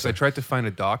Paris, skelter. I tried to find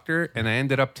a doctor and I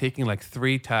ended up taking like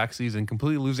 3 taxis and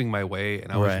completely losing my way. And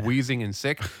I was Right. wheezing and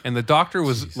sick. And the doctor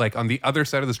was like on the other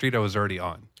side of the street I was already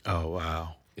on. Oh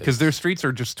wow. Because their streets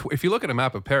are just, if you look at a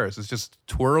map of Paris, it's just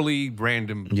twirly,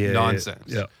 random Yeah, nonsense.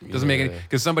 yeah. Doesn't make any,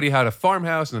 because somebody had a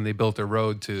farmhouse and then they built a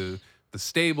road to the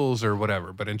stables or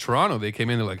whatever. But in Toronto, they came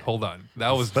in, they're like, hold on, that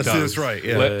was Let's do dumb. this right,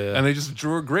 yeah. And they just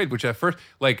drew a grid, which at first,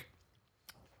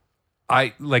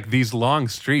 these long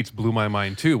streets blew my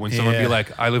mind too. When someone would Yeah. be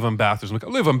like, I live on Bathurst. I'm like, I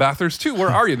live on Bathurst too. Where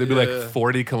are you? They'd be like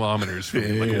 40 kilometers from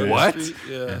me. Like, what?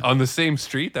 Yeah. On the same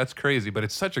street? That's crazy. But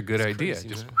it's such a good idea. Crazy,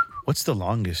 Just, man. What's the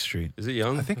longest street? Is it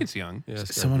young? I think it's young. Yeah, it's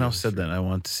gotta Someone be else young said that. I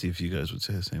wanted to see if you guys would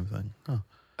say the same thing. Oh,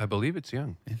 I believe it's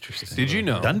young. interesting. Did you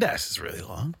know? Dundas is really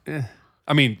long.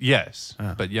 I mean, yes,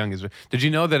 but Yonge is. Did you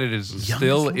know that it is Yonge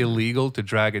still is long. illegal to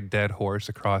drag a dead horse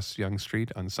across Yonge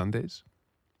Street on Sundays?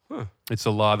 Huh. It's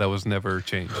a law that was never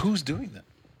changed. Who's doing that?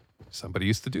 Somebody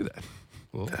used to do that.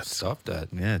 Well, stop that.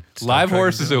 Yeah. stop Live trying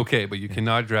horse to is do it. okay, but you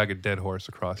cannot drag a dead horse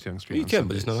across Yonge Street. You on can,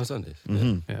 but it's not Sundays. on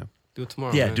Sundays. Yeah. Do it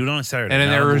tomorrow. Yeah, man. do it on a Saturday. And in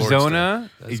not on the Lord's Day.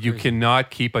 Arizona, That's you crazy. cannot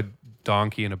keep a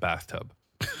donkey in a bathtub.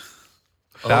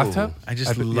 Bathtub? I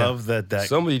just Yeah. love that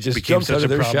Somebody just became jumped such out a of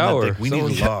their problem shower. that, like, we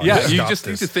need Someone- laws. Yeah, to you stop just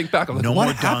need this. to think back. Like, No what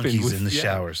more happened donkeys with- in the yeah.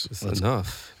 showers. It's Let's-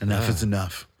 enough. Enough Yeah. is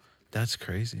enough. That's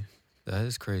crazy. That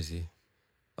is crazy.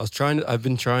 I've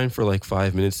been trying for like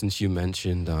 5 minutes since you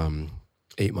mentioned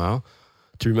 8 Mile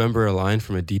to remember a line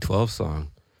from a D12 song.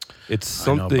 It's I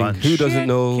know a something. bunch. Who doesn't Shit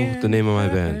know can the name of my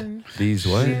happen. band? These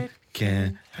what? Shit.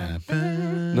 Can't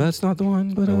happen. No, that's not the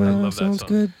one, but I love that sounds song.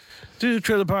 good. Two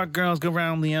trailer park girls go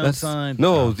round the That's outside.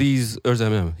 no. These or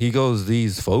Eminem. He goes.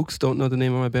 These folks don't know the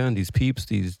name of my band. These peeps.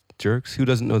 These jerks. Who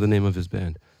doesn't know the name of his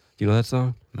band? Do you know that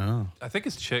song? No. I think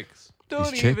it's Chicks.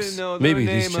 Don't Chicks? even know the Maybe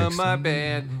these name of Chicks. my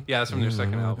band. Yeah, that's from their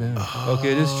second album.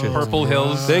 Okay, it is Chicks. Purple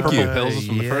Hills. Thank Purple you. Hills is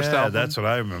from the first album. That's what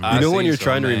I remember. I You know seen when you're so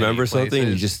trying to many remember something, and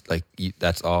you places. just like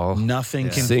that's all Nothing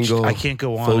can. single. I can't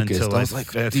go on focused. until I I was like,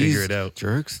 figure these it out.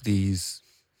 jerks, these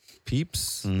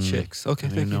Peeps, Chicks. Okay, I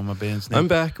thank didn't know you. my band's name. I'm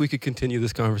back. We could continue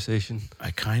this conversation.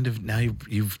 I kind of now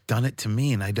you've done it to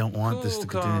me, and I don't want this to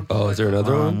continue. Oh, is there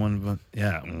another one?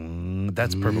 Yeah,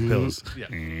 that's Purple Pills. Yeah.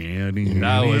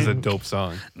 That was a dope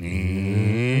song.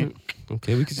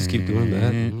 Okay, we could just keep doing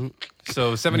that.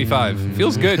 So 75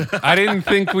 feels good. I didn't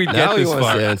think we'd Now get he this wants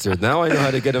far. to answer. Now I know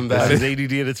how to get him This back. is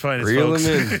ADD at its finest, Reel folks.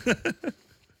 him in.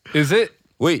 Is it?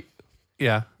 Wait,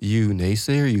 Yeah. you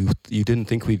naysayer? You didn't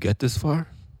think we'd get this far?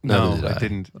 No, Neither did I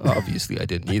didn't. Obviously, I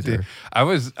didn't either.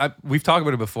 We've talked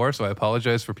about it before, so I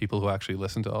apologize for people who actually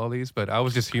listen to all these, but I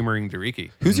was just humoring Dariki.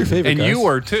 Who's your favorite? And guys? you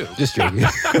were too. Just joking.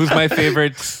 Who's my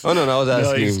favorite? Oh no, I was No,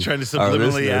 asking. he's trying to our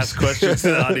subliminally listeners. ask questions to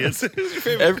the audience. Who's your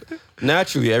favorite?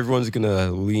 Naturally, everyone's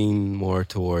gonna lean more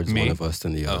towards Me? one of us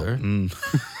than the other, Mm.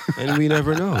 and we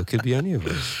never know. It could be any of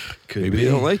us. Could Maybe be.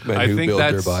 they don't like men I who think build their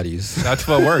that's- bodies. That's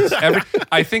what works.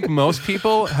 I think most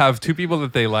people have two people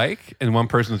that they like, and one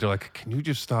person they're like, "Can you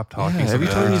just stop talking?" Yeah, every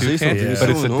time you sometimes? say can't?" something, it's but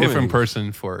so it's a annoying. different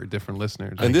person for different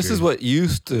listeners. And this is what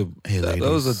used to. Hey, that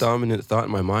was a ladies. dominant thought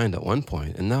in my mind at one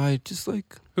point, and now I just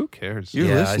like Who cares? you're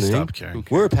Yeah, I listening. stopped caring.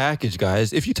 We're a package,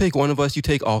 guys. If you take one of us, you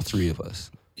take all three of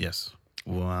us. Yes.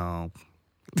 Well,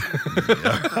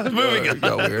 Moving on.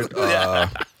 Got weird.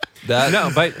 That No,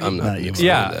 but I'm not. Not you.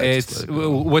 yeah, that, it's just let it go.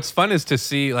 what's fun is to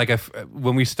see like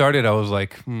when we started, I was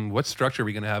like, what structure are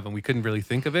we gonna have, and we couldn't really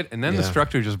think of it, and then the Yeah.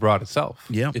 structure just brought itself.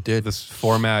 yeah. It did. This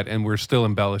format, and we're still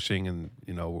embellishing, and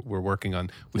we're working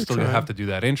on. We still gonna trying. have to do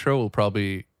that intro. We'll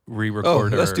probably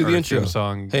re-record. let's do the our intro. theme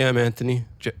song. Hey, I'm Anthony.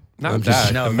 Not I'm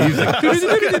that. just-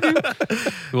 The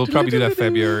music. We'll probably do that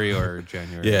February or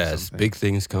January. or Yes, something. big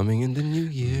things coming in the new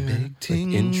year. Big Like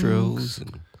things. intros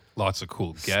and Lots of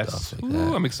cool guests. Stuff like Ooh,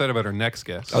 that. I'm excited about our next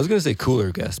guest. I was gonna say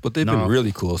cooler guests, but they've No. been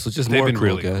really cool. So just They've more been cool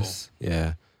really guests.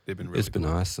 Yeah, They've been really it's been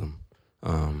cool. awesome.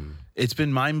 It's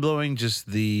been mind blowing. Just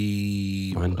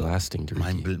the Mind blasting,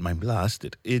 Ricky. mind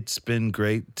blasted. It's been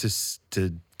great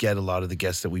to get a lot of the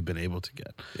guests that we've been able to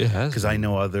get. It has Because I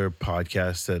know other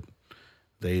podcasts that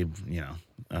they,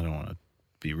 I don't want to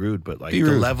be rude, but like Be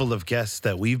the rude. level of guests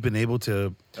that we've been able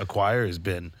to acquire has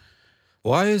been.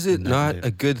 Why is it not Nothing.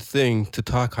 a good thing to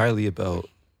talk highly about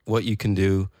what you can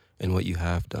do and what you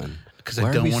have done? Because Why I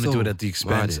are don't we want to so do it at the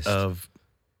expense modest? of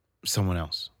someone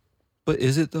else. But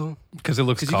is it though? Because it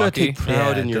looks Because you gotta cocky. take pride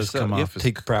Yeah, in it does yourself. come You have off to as-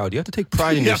 take proud. You have to take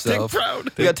pride in You have to take yourself.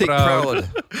 proud. You gotta take proud.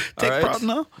 proud. Take All right? proud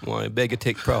now. Well, I beg you,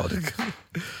 take proud.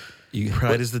 You, Pride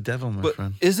but, is the devil, my but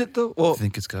friend. is it though? Well, I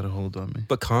think it's got a hold on me.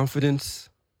 but confidence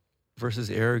versus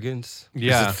arrogance.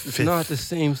 Yeah. It's not the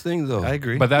same thing though. I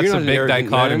agree. But that's You're a not an big arrogant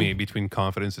dichotomy man. between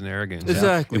confidence and arrogance.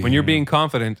 Exactly. When you're being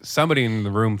confident, somebody in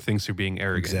the room thinks you're being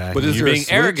arrogant. Exactly. But When is you're there a being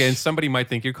switch? arrogant, somebody might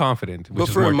think you're confident. Which But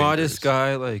is for a more modest dangerous.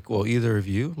 guy, like, well, either of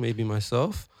you, maybe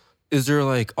myself, is there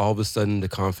like all of a sudden the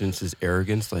confidence is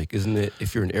arrogance? Like, isn't it,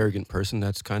 if you're an arrogant person,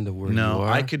 that's kind of where you No, are?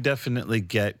 I could definitely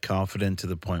get confident to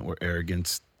the point where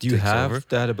arrogance. Do you takes have over.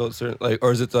 that about certain, like,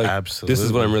 or is it like, this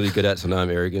is what I'm really good at, so now I'm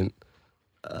arrogant?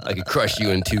 I could crush you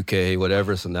in 2K,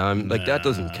 whatever, so now I'm, like, that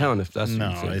doesn't count if that's what No,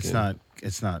 you're thinking. it's not.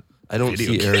 It's not. I don't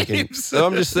video see arrogance. games. No,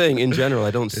 I'm just saying, in general,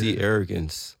 I don't see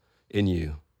arrogance in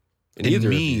you. In In either of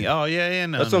me. you. Oh yeah.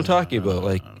 No, That's no, what I'm talking no, about. no,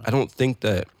 Like, no, no. I don't think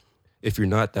that if you're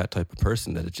not that type of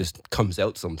person, that it just comes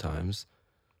out sometimes.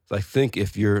 So I think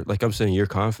if you're, like I'm saying, you're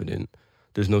confident,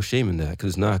 there's no shame in that because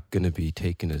it's not going to be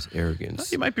taken as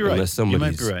arrogance. You might be right. Unless You might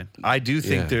be somebody's- right. I do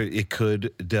think Yeah. there it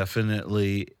could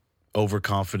definitely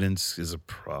overconfidence is a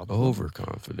problem.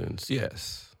 Overconfidence,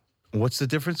 yes. What's the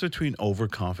difference between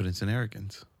overconfidence and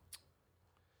arrogance?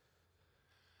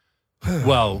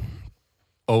 Well,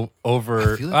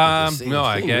 over. I feel like they're the same no,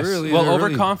 I thing, guess. really. Well, They're really-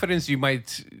 overconfidence, you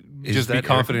might Is just be that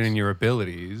confident arrogance? in your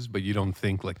abilities, but you don't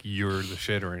think like you're the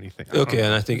shit or anything. I don't Okay, know.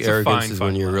 and I think It's a arrogance fine, is fine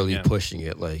when you're line, really yeah. pushing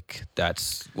it. Like,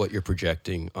 that's what you're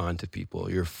projecting onto people.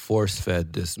 You're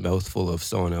force-fed this mouthful of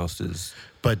someone else's.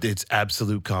 But it's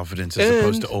absolute confidence as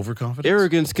opposed to And overconfidence.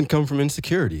 Arrogance can come from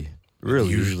insecurity.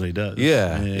 Really. It usually does.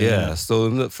 Yeah.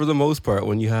 So for the most part,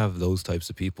 when you have those types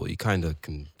of people, you kind of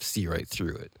can see right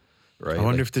through it, right? I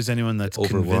wonder Like, if there's anyone that's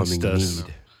overwhelming convinced us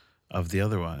need. of the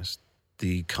otherwise.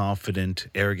 The confident,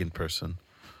 arrogant person.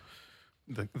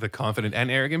 The confident and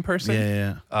arrogant person.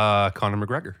 Yeah. Conor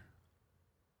McGregor.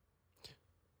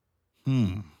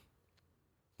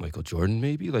 Michael Jordan,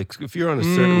 maybe. Like, if you're on a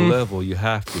certain level, you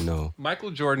have to know. Michael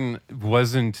Jordan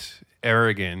wasn't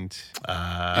arrogant He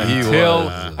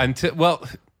until well,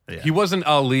 Yeah. he wasn't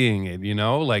Aliing it.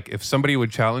 Like if somebody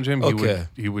would challenge him, Okay.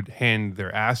 he would hand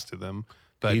their ass to them.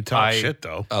 But He talked shit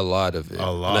though. A lot of it. A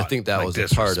lot. And I think that Like was a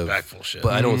part of. disrespectful shit.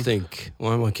 But I don't think.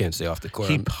 Well, I can't say off the court.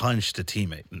 He punched a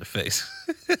teammate in the face.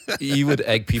 He would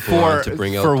egg people on to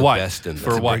bring out for the what? best in them.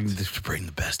 For what? To bring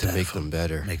the best To out make of them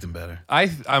better. Make them better.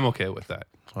 I'm okay with that.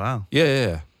 Wow.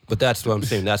 Yeah. But that's what I'm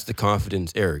saying. That's the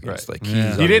confidence, arrogance. Right. Like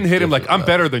he's He didn't hit him like, different I'm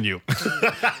better than you.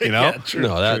 You know? True,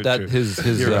 no, that true. his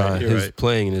You're right, you're his right.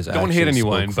 playing and his Don't hit actions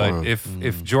anyone, spoke for but him.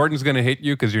 if Jordan's going to hit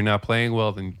you because you're not playing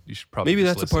well, then you should probably Maybe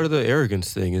just that's listen. a part of the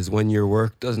arrogance thing is when your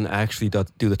work doesn't actually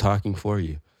do the talking for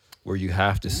you, where you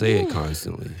have to say it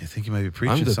constantly. You think you might be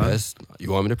preaching, I'm the son? best.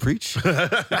 You want me to preach?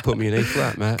 Put me in A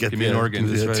flat, Matt. Get Give me an organ. Do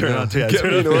this right Turn now. on. Yeah, Get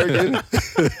turn me an on. organ.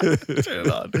 Turn it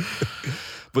on.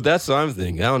 But that's what I'm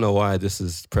thinking. I don't know why this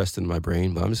is pressed in my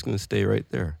brain, but I'm just going to stay right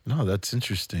there. No, that's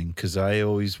interesting because I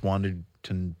always wanted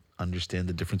to understand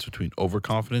the difference between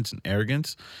overconfidence and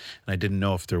arrogance, and I didn't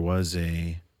know if there was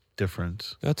a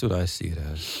difference. That's what I see it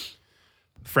as.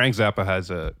 Frank Zappa has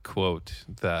a quote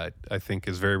that I think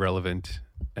is very relevant,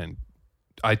 and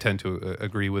I tend to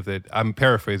agree with it. I'm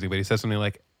paraphrasing, but he says something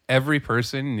like, every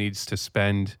person needs to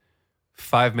spend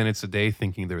 5 minutes a day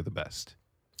thinking they're the best.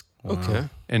 Okay.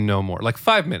 And no more. Like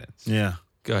 5 minutes. Yeah.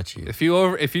 Got you. If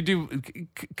you do,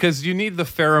 because you need the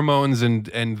pheromones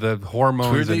and the hormones.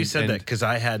 It's weird that and, you said and- that because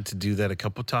I had to do that a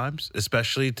couple times,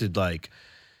 especially to like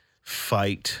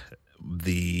fight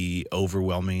the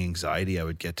overwhelming anxiety I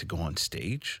would get to go on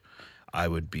stage. I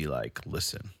would be like,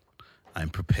 listen, I'm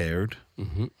prepared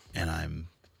and I'm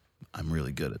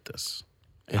really good at this.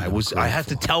 And I had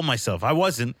to tell myself I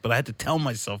wasn't, but I had to tell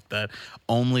myself that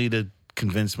only to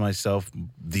convince myself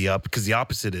because the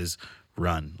opposite is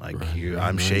run. Like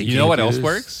I'm shaking. You know what It else is.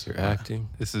 works? You're acting.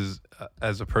 This is,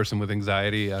 as a person with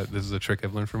anxiety, this is a trick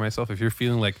I've learned for myself. If you're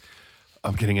feeling like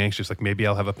I'm getting anxious, like maybe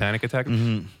I'll have a panic attack,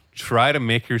 try to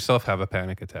make yourself have a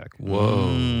panic attack.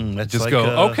 Whoa. That's Just like,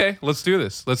 go, okay, let's do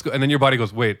this. Let's go. And then your body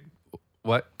goes, wait,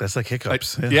 what? That's like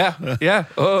hiccups. Yeah.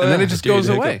 Oh, And then yeah. it just Dude, goes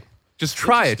hiccup. away. Just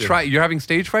try it. Try it. You're having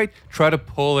stage fright? Try to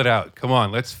pull it out. Come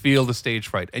on, let's feel the stage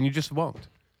fright. And you just won't.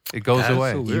 It goes That's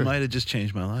away. so You weird. might have just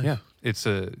changed my life. Yeah. It's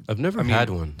a. I've never I mean, had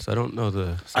one, so I don't know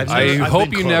the. I've I never- I've hope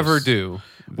been you close. never do.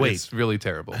 Wait. It's really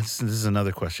terrible. This is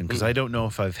another question because I don't know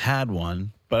if I've had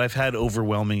one, but I've had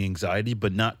overwhelming anxiety,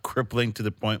 but not crippling to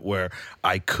the point where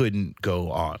I couldn't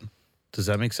go on. Does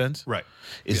that make sense? Right.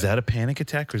 Is that a panic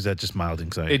attack or is that just mild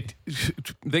anxiety?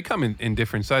 They come in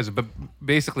different sizes, but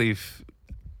basically,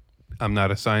 I'm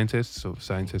not a scientist, so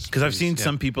scientists. Because I've please, seen yeah.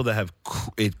 some people that have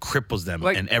it cripples them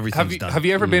and everything's have you, done. Have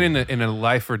you ever been in a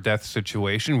life or death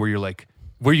situation where you're like,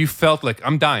 where you felt like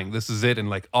I'm dying, this is it, and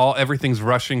like everything's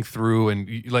rushing through, and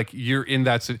you're in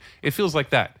that. It feels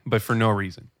like that, but for no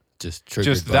reason. Just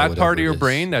triggered Just by that whatever part of your it is.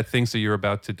 brain that thinks that you're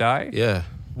about to die. Yeah.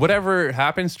 Whatever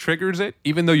happens triggers it,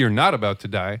 even though you're not about to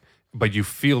die, but you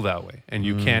feel that way and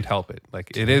you can't help it.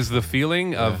 Like it is the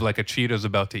feeling of like a cheetah's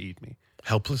about to eat me.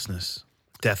 Helplessness.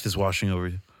 Death is washing over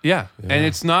you. Yeah. And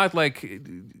it's not like,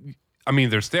 I mean,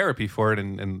 there's therapy for it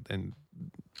and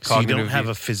So you don't cognitive- have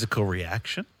a physical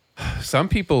reaction? Some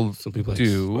people people like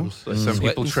do. like Some sweat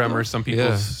people and tremor. stuff? Some people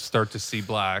Yeah. start to see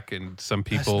black, and some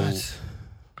people,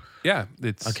 yeah,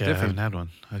 it's Okay, I different. haven't had one.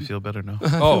 I feel better now.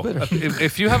 Oh,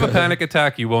 if you have a panic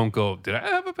attack, you won't go, did I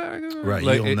have a panic attack? Right,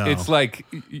 Like, you'll know. It's like,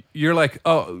 you're like,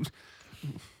 oh,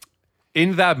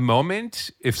 in that moment,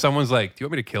 if someone's like, do you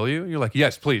want me to kill you? You're like,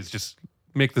 yes, please, just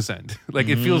make this end. Like,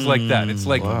 it feels like that. It's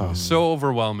like so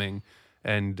overwhelming.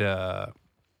 And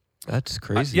That's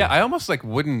crazy. yeah, I almost like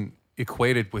wouldn't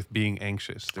equate it with being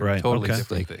anxious. They're Right, totally okay.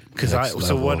 different Like- things. Because Next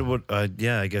so what level. would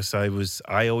I guess I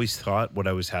always thought what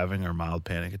I was having are mild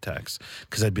panic attacks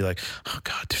because I'd be like, oh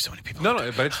God, there's so many people. No,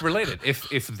 but it's related.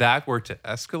 If that were to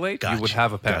escalate, you would Gotcha,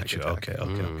 have a panic gotcha. attack.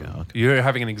 Okay. You're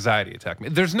having an anxiety attack.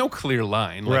 There's no clear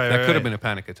line. Like, Right, that right, could have right. been a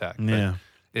panic attack. but Yeah.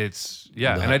 It's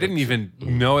and I didn't even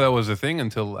know that was a thing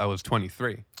until I was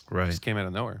 23. It Right. just came out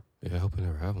of nowhere. Yeah, I hope I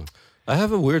never have one. I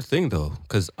have a weird thing though,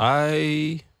 because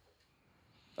I'm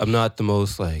not the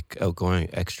most like outgoing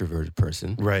extroverted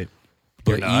person. Right.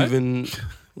 But not? even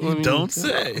Don't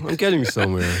say. I'm getting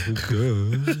somewhere.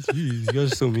 Jeez, you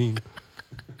guys are so mean.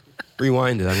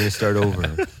 Rewind it. I'm gonna start over.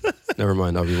 Never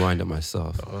mind. I'll rewind it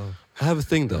myself. I have a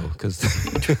thing though, because.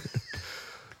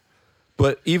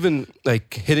 But even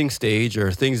like hitting stage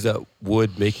or things that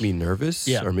would make me nervous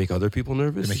Yeah. or make other people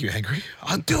nervous. Make you angry?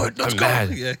 I'll do it. Let's I'm go. mad.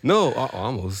 Yeah. No,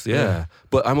 almost, yeah.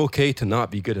 But I'm okay to not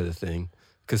be good at a thing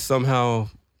because somehow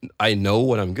I know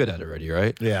what I'm good at already,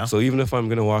 right? Yeah. So even if I'm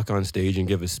going to walk on stage and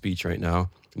give a speech right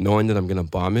now, knowing that I'm going to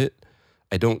bomb it,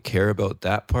 I don't care about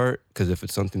that part because if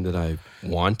it's something that I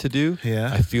want to do,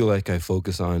 Yeah. I feel like I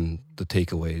focus on the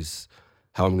takeaways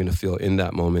how I'm going to feel in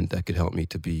that moment that could help me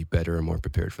to be better and more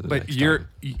prepared for the next time.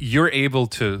 You're able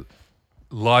to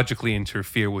logically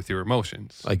interfere with your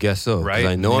emotions. I guess so. Right?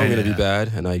 I know I'm going to do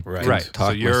bad, and I Right. can Right.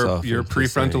 talk So your myself into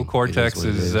prefrontal saying, cortex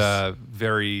 "It is what it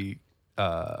very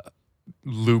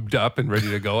lubed up and ready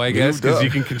to go, I guess, because you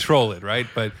can control it, right?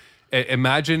 But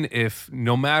imagine if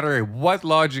no matter what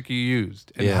logic you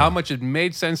used and how much it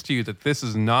made sense to you that this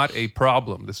is not a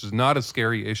problem, this is not a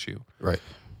scary issue. Right.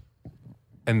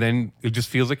 And then it just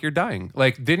feels like you're dying.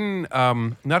 Like, didn't,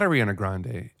 not Ariana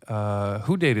Grande,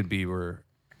 who dated Bieber?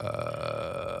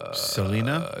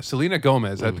 Selena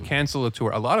Gomez had to cancel a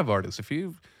tour. A lot of artists, if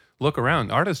you look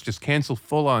around, artists just cancel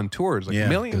full-on tours, like $1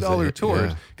 million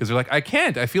tours, because they're like, I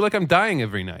can't. I feel like I'm dying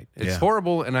every night. It's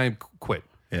horrible, and I quit.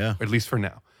 Yeah. At least for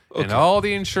now. Okay. And all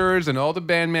the insurers and all the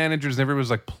band managers and everyone was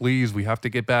like, please, we have to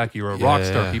get back. You're a rock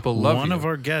star. People love you. One of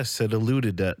our guests had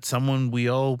alluded that someone we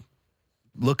all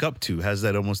look up to has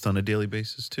that almost on a daily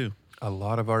basis too. A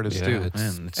lot of artists do.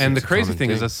 Man, and the crazy thing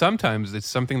is that sometimes it's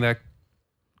something that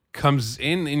comes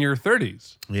in your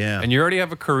 30s. Yeah. And you already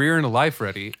have a career and a life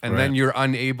ready. And then you're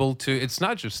unable to, it's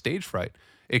not just stage fright.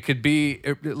 It could be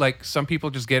like some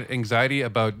people just get anxiety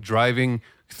about driving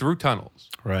through tunnels.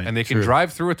 Right. And they can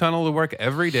drive through a tunnel to work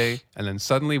every day. And then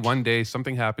suddenly one day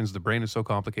something happens. The brain is so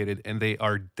complicated and they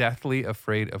are deathly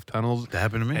afraid of tunnels. That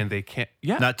happened to me. And they can't,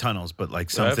 not tunnels, but like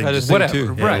something. had a Just, thing whatever.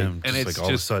 too. Right. Yeah, And just it's like all of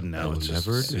a just, sudden now it's just.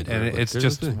 it's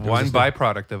just one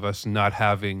byproduct of us not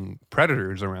having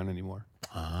predators around anymore.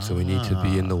 So we need to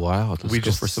be in the wild. Let's We go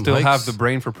just for some still hikes. have the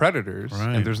brain for predators,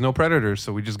 Right. and there's no predators,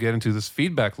 so we just get into this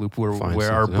feedback loop where our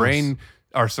something brain,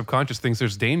 our subconscious thinks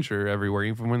there's danger everywhere,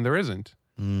 even when there isn't.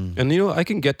 And I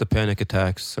can get the panic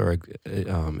attacks or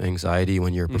anxiety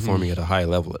when you're performing at a high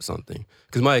level at something.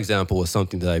 Because my example was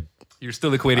something that You're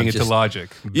still equating it to just- logic.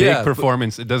 Big Yeah,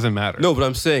 performance, it doesn't matter. No, but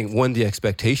I'm saying when the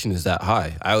expectation is that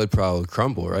high, I would probably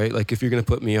crumble, right? Like if you're going to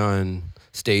put me on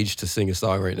stage to sing a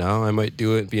song right now, I might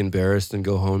do it, be embarrassed, and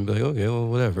go home and be like, okay, well,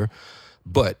 whatever.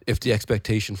 But if the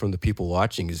expectation from the people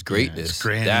watching is greatness, that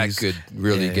grannies. could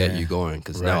really get you going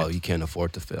because now Right. you can't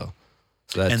afford to fail.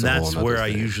 So that's And a whole that's nother where I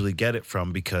thing. usually get it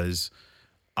from because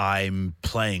I'm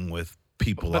playing with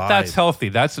people. But that's healthy.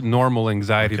 That's normal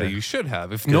anxiety Okay. that you should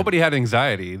have. If nobody had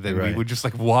anxiety, then we Right. would just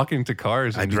like walk into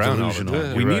cars and I'd be drown all the delusional.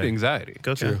 time. Yeah, We right. need anxiety.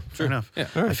 Okay, fair enough. Yeah.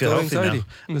 All right, I feel so healthy anxiety.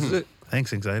 now. This is it.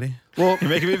 Thanks, anxiety. Well, You're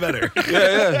making me better.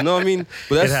 yeah. No, I mean,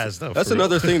 but that's, It has, though, that's for real.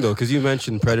 another thing, though, because you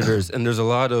mentioned predators, and there's a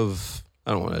lot of,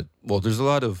 there's a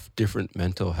lot of different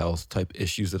mental health type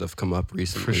issues that have come up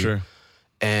recently. For sure.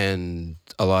 And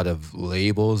a lot of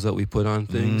labels that we put on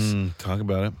things. Talk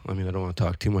about it. I mean, I don't want to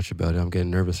talk too much about it. I'm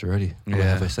getting nervous already. Yeah.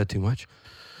 Have I said too much?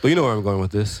 But you know where I'm going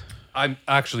with this. I'm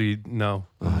actually, no.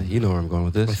 You know where I'm going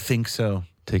with I this. think so.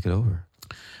 Take it over.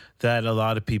 That a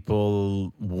lot of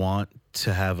people want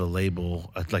to have a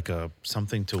label, like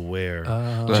something to wear,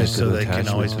 just so they can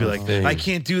always be like, thing. I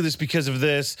can't do this because of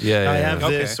this. Yeah, I yeah, have yeah.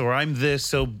 this, Okay. or I'm this.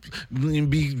 So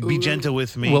be gentle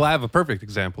with me. Well, I have a perfect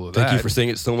example of that. Thank you for saying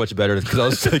it so much better because I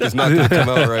was like, it's not going to come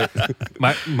out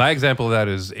right. My example of that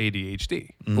is ADHD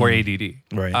or ADD.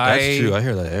 Right. That's true. I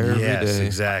hear that every day. yes,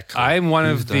 exactly. I'm one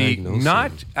Who's of the diagnosing?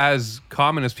 not as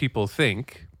common as people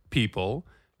think people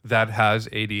that has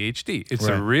ADHD. It's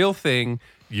a Right. real thing.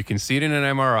 You can see it in an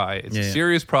MRI. It's a Yeah.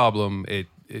 serious problem.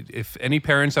 If any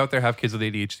parents out there have kids with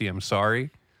ADHD, I'm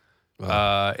sorry.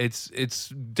 It's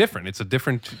different. It's a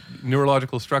different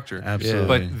neurological structure. Absolutely.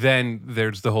 But then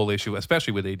there's the whole issue,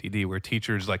 especially with ADD, where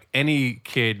teachers, like any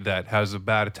kid that has a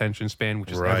bad attention span,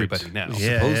 which is Right. everybody now,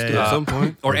 Yeah, Supposed to yeah. at some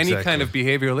point. or any Exactly. kind of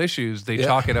behavioral issues, they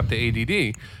chalk it up to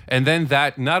ADD. And then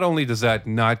that, not only does that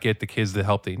not get the kids the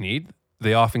help they need,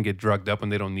 they often get drugged up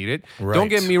when they don't need it. Right. Don't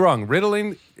get me wrong.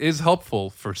 Ritalin is helpful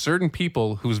for certain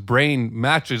people whose brain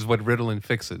matches what Ritalin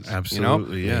fixes.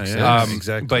 Absolutely. You know? Yeah,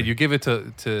 exactly. But you give it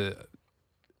to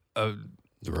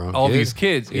The wrong all kid. these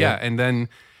kids, and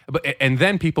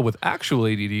then people with actual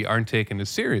ADD aren't taken as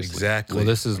seriously. exactly. Well,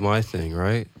 this is my thing,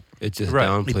 right? It just Right.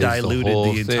 downplays It diluted the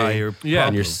whole the thing. entire Yeah.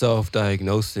 And you're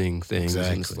self-diagnosing things. And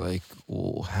it's Exactly. like,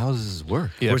 well, how does this work?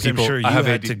 Yeah, Whereas I'm people- sure you I have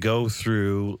had AD to go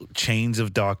through chains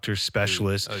of doctors,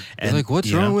 specialists, and like, what's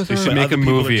you know, wrong with but him? They should make other a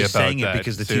people are movie just about saying it that.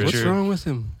 because the Seriously. What's teacher wrong with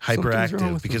him? Something's wrong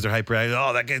hyperactive with because him. they're hyperactive.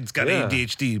 Oh, that kid's got Yeah.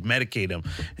 ADHD. Medicate him,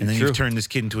 and then True. you've turned this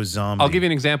kid into a zombie. I'll give you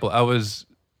an example. I was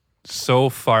so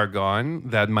far gone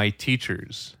that my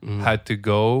teachers had to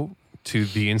go to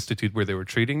the institute where they were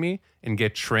treating me and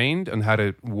get trained on how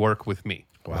to work with me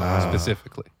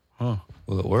specifically. Well, it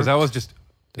Because worked. I was just,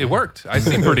 it worked. I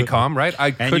seemed pretty calm, right? I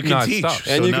And could you can not teach. stop.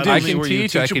 So And you not can I only can were you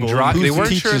teach, I can teachable, drive. They Who's the weren't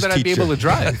sure teacher's that I'd be able to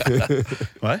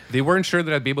drive. What? They weren't sure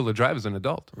that I'd be able to drive as an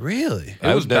adult. Really?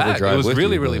 It was would never bad. drive It was with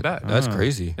really, you, really but bad. That's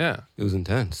crazy. Yeah. It was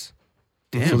intense.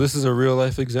 damn. So this is a real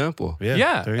life example.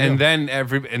 Yeah. there you And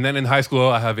go. then in high school,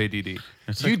 I have ADD.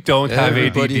 You don't have ADD.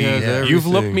 everybody has You've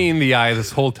looked everything. me in the eye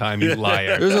this whole time, you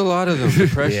liar. There's a lot of them.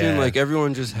 Depression, Yeah. like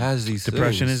everyone just has these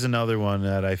Depression things. is another one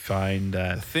that I find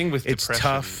that The thing with it's depression,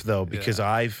 tough though because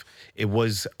yeah.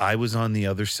 I was on the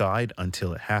other side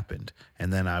until it happened,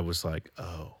 and then I was like,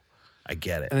 oh, I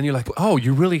get it. And then you're like, oh,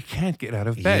 you really can't get out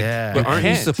of bed. Yeah. But aren't you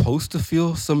can't. supposed to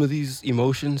feel some of these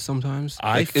emotions sometimes?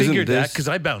 I Like, isn't figured that this- because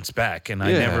I bounced back and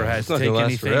I Yeah, never had it's to not take gonna last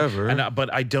anything. forever.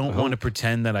 But I don't want to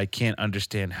pretend that I can't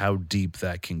understand how deep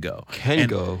that can go.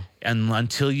 And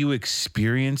until you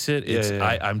experience it, it's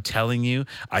Yeah. I'm telling you,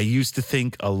 I used to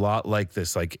think a lot like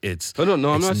this. Like it's No, I'm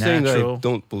it's not saying that I natural.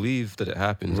 don't believe that it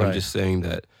happens. Right. I'm just saying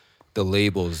that the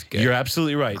labels get. You're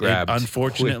absolutely right. grabbed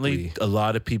Unfortunately, quickly. a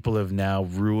lot of people have now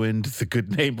ruined the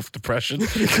good name of depression,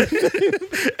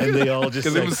 and they all just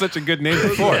Because say, it was such a good name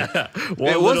before. one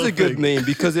It was little a good thing. name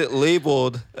because it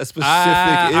labeled a specific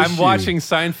I'm issue. watching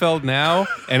Seinfeld now,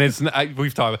 and it's not,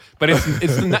 we've talked, about, but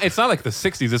it's not like the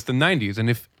 '60s; it's the '90s. And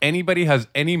if anybody has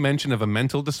any mention of a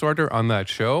mental disorder on that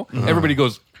show, everybody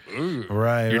goes, "Ooh,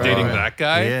 Right, you're right, dating right. that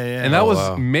guy." Yeah, yeah. And that Oh, was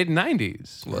wow. mid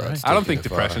 '90s. that's I don't taking think it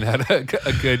depression far. had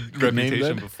a good reputation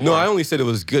then? before. No, I only said it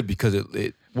was good because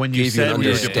it When you gave said you an we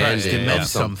were understanding depressed, it of meant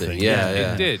something. something. Yeah, Yeah,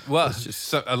 yeah. It did. Well,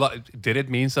 just- did it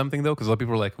mean something though? Because a lot of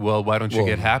people were like, "Well, why don't you Well,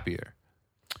 get happier?"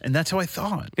 And that's how I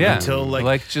thought. Yeah, Until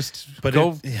like just but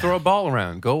go it- yeah. throw a ball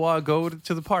around, go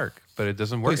to the park, but it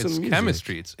doesn't work. Play some It's music.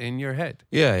 chemistry. It's in your head.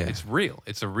 Yeah, yeah. It's real.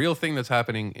 It's a real thing that's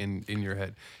happening in your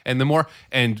head. And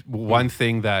one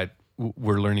thing that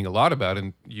we're learning a lot about,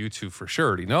 and you two for sure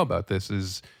already know about this,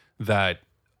 is that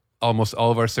almost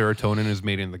all of our serotonin is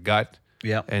made in the gut.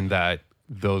 Yeah. and that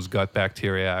those gut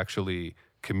bacteria actually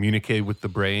communicate with the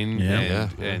brain. Yeah.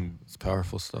 and It's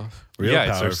powerful stuff. Real yeah,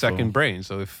 it's our powerful. second brain.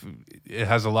 So if it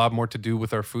has a lot more to do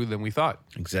with our food than we thought.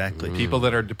 Exactly. People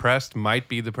that are depressed might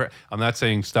be depressed. I'm not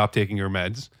saying stop taking your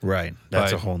meds. Right.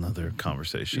 That's But- a whole nother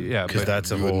conversation. Yeah, Because but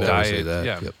that's a You would whole never diet, say that.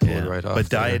 yeah. Yep, pull Yeah. it right off. But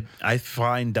there. diet, I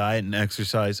find diet and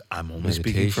exercise, I'm only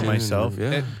speaking for Meditation myself.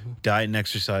 and- yeah. Diet and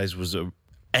exercise was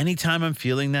anytime I'm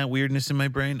feeling that weirdness in my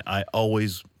brain, I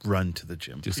always run to the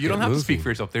gym. Just You don't get have to speak moving. for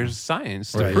yourself. There's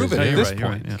science to Right. prove it Yeah, at you're this right, you're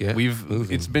point. right, yeah. We've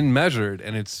Moving. it's been measured,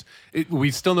 and we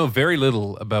still know very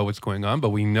little about what's going on,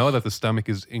 but we know that the stomach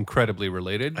is incredibly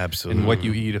related. Absolutely. and what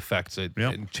you eat affects it.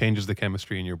 Yep. It changes the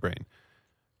chemistry in your brain.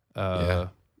 Yeah.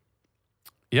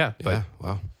 Yeah, but Yeah,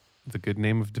 wow. the good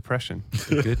name of depression.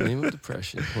 A good name of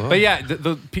depression. Well, But yeah,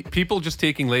 people just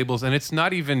taking labels, and it's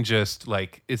not even just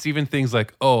like, it's even things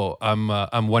like, oh, I'm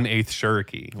 1/8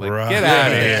 Cherokee. Like, Right. get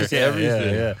out of Yeah, here. Just yeah,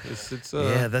 everything. yeah. It's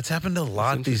Yeah, that's happened a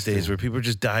lot these days interesting. where people are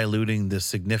just diluting the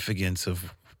significance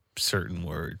of certain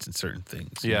words and certain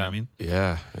things. You know Yeah. what I mean?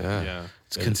 yeah. Yeah.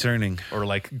 It's concerning. Or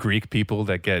like Greek people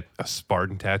that get a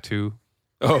Spartan tattoo.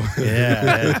 Oh,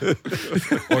 Yeah.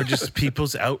 Or just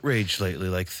people's outrage lately,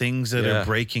 like things that Yeah. are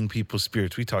breaking people's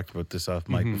spirits. We talked about this off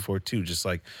mic before too, just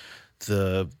like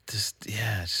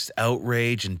just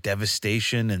outrage and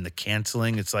devastation and the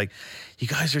canceling. It's like you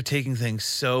guys are taking things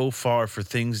so far for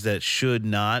things that should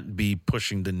not be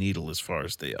pushing the needle as far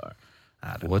as they are.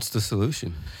 I don't what's the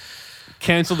solution?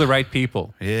 Cancel the right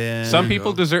people. know. Yeah. Some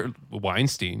people deserve,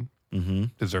 Weinstein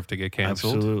deserve to get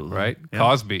canceled, Absolutely. right? Yeah.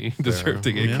 Cosby deserve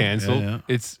to get Yeah, canceled. yeah, yeah.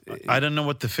 It's I don't know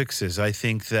what the fix is. I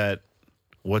think that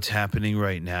what's happening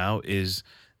right now is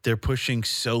they're pushing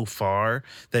so far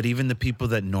that even the people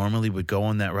that normally would go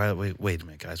on that right, wait a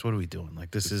minute, guys, what are we doing?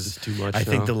 Like this is too much I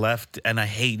think now. the left, and I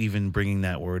hate even bringing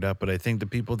that word up, but I think the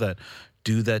people that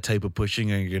do that type of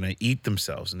pushing are going to eat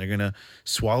themselves and they're going to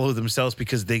swallow themselves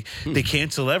because they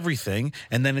cancel everything,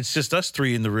 and then it's just us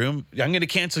three in the room. I'm going to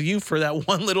cancel you for that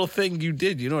one little thing you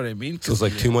did. You know what I mean? So it's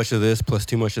like too much of this plus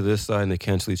too much of this side, and they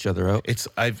cancel each other out.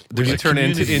 when you a turn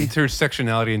into community.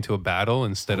 intersectionality into a battle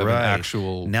instead of an Right.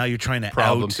 actual now you're trying to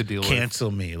problem out to deal with. cancel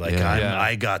me like Yeah. Yeah.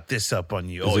 I got this up on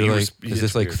you. Is, Oh, there you like, is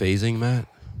this like phasing, Matt?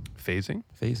 phasing.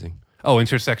 Phasing. Oh,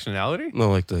 intersectionality? No,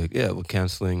 like well,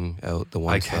 canceling out the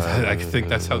one side. I think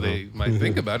that's how they might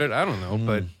think about it. I don't know,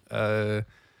 but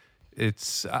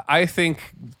I think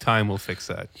time will fix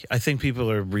that. I think people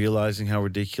are realizing how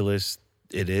ridiculous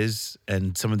it is,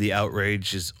 and some of the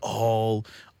outrage is all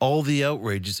the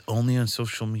outrage is only on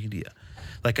social media.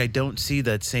 Like I don't see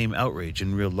that same outrage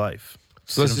in real life.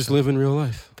 So let's just live in real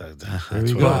life. That's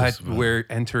we what go. it is, But man. we're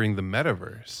entering the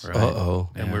metaverse, Right. Uh-oh.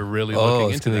 and we're really Oh,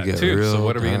 looking it's into gonna that get too. So real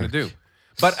what are we going to dark. do?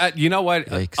 But you know what?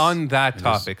 Yikes. On that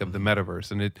topic of the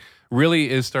metaverse, and it really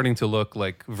is starting to look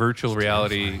like virtual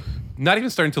reality not even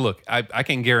starting to look. I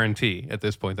can guarantee at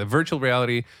this point that virtual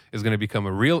reality is going to become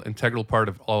a real integral part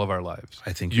of all of our lives.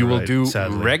 I think you you're will right, do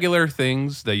sadly. regular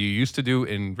things that you used to do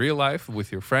in real life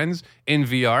with your friends in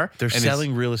VR. They're and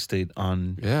selling real estate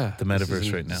on Yeah, the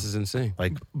metaverse right now. This is insane.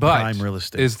 Like but prime real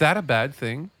estate. is that a bad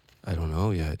thing? I don't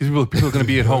know yet. People are going to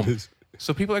be at home.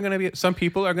 So some people are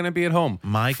going to be at home.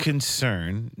 My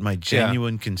concern, my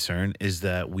genuine concern, is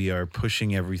that we are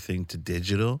pushing everything to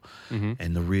digital,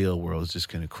 and the real world is just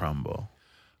going to crumble.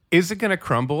 Is it going to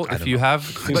crumble if you have?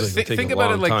 Seems But like it'll take think a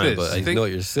about it long like time, this. But I Think- know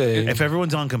what you're saying. If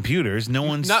everyone's on computers, no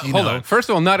one's hold on. First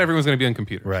of all, not everyone's going to be on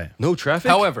computers. right. No traffic.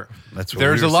 However, That's what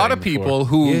there's we a were lot saying of people before.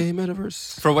 who, Yay,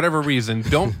 metaverse. for whatever reason,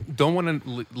 don't want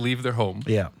to leave their home,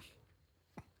 Yeah,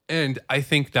 and I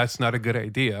think that's not a good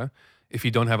idea if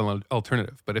you don't have an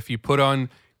alternative. But if you put on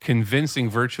convincing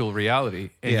virtual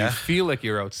reality and Yeah. you feel like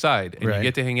you're outside and Right. you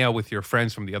get to hang out with your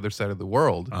friends from the other side of the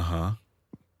world,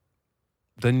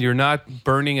 then you're not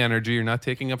burning energy, you're not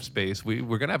taking up space. We're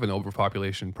going to have an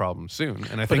overpopulation problem soon,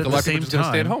 and I think at a lot of the people are same just going to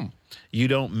stay at time, home. you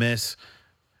don't miss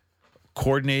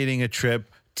coordinating a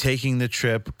trip, taking the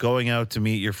trip, going out to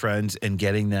meet your friends, and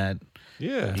getting that.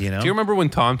 Yeah. You know, Do you remember when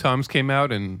TomToms came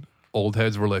out and old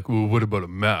heads were like, "Ooh, what about a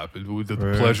map? The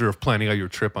pleasure of planning out your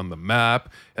trip on the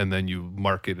map, and then you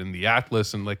mark it in the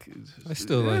atlas." And like, I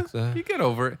still like that. You get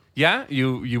over it. Yeah,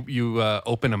 you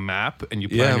open a map and you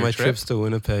plan Yeah, your my trip. trips to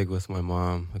Winnipeg with my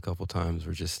mom a couple times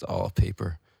were just all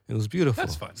paper. It was beautiful.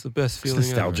 That's fun. It's the best it's feeling.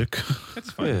 nostalgic.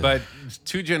 That's fun. Yeah. But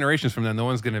 2 generations from now, no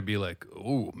one's gonna be like,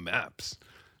 "Ooh, maps."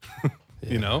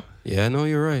 You know? Yeah, no,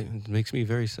 you're right. It makes me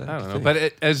very sad. I don't to know. think.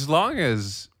 But as long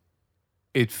as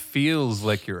it feels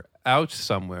like you're out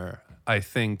somewhere, I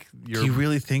think Do you're. you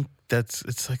really think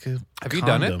it's like a Have you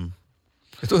done it? condom?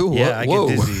 Whoa, Yeah, I whoa.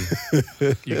 get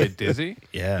dizzy. You get dizzy.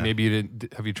 Yeah. Maybe you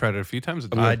didn't. Have you tried it a few times?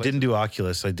 I didn't do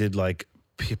Oculus. I did like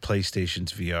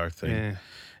PlayStation's VR thing. Yeah.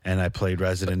 And I played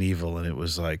Resident Evil, and it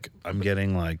was like I'm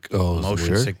getting like Oh, it's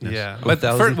motion weird? sickness. Yeah, Oh, but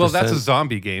that's a 1000%.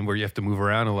 zombie game where you have to move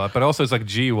around a lot. But also, it's like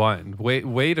G1.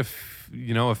 Wait a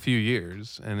few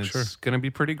years, and it's Sure. going to be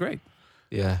pretty great.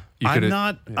 Yeah. You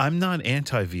I'm not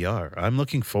anti VR. I'm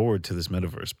looking forward to this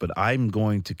metaverse, but I'm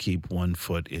going to keep one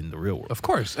foot in the real world. Of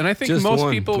course, and I think Just most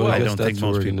one. people Well, will. I guess don't think that's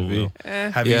where most we're people gonna be.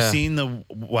 will. Have you Yeah. seen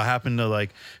what happened to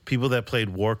like people that played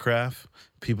Warcraft,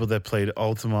 people that played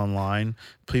Ultima Online,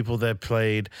 people that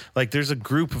played like there's a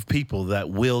group of people that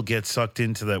will get sucked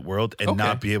into that world and Okay.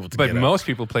 not be able to But get out. most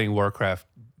people playing Warcraft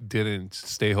didn't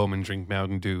stay home and drink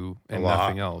Mountain Dew and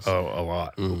nothing else. Oh, a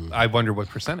lot. I wonder what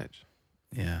percentage.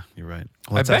 Yeah, you're right.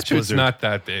 I bet you it's not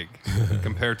that big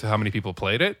compared to how many people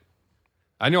played it.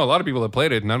 I know a lot of people that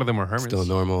played it. None of them were hermits. Still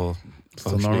normal.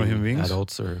 Still normal functioning human beings?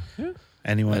 Adults or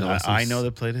Anyone Adolescents. I know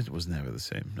that played it was never the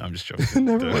same. I'm just joking.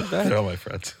 Never went back. They're all my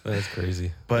friends. that's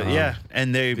crazy. But yeah,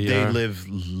 and they VR. live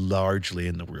largely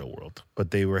in the real world,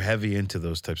 but they were heavy into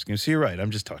those types of games. So you're right.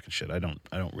 I'm just talking shit. I don't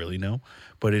really know,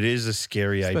 but it is a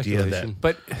scary idea that. Speculation.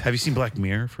 But Have you seen Black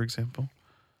Mirror, for example?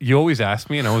 you always ask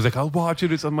me, and I was like, "I'll watch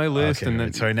it. It's on my list." Okay, and then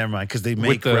right. Sorry, never mind. Because they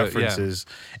make the- references,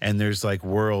 and there's like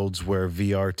worlds where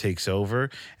VR takes over,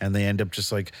 and they end up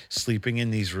just like sleeping in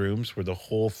these rooms where the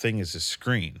whole thing is a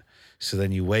screen. So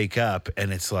then you wake up,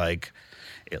 and it's like,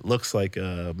 it looks like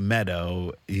a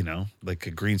meadow, like a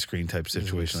green screen type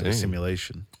situation, like a insane.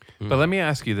 simulation. But let me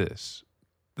ask you this: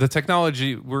 the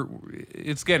technology,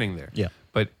 it's getting there. Yeah.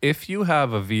 But if you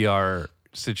have a VR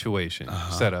situation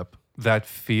set up that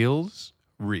feels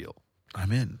real,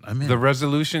 I'm in. the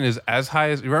resolution is as high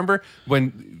as. Remember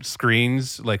when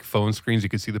screens, like phone screens, you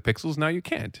could see the pixels? Now you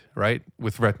can't, right?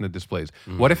 With Retina displays.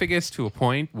 What if it gets to a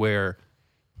point where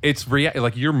it's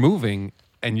like you're moving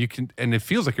and you can, and it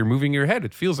feels like you're moving your head.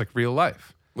 It feels like real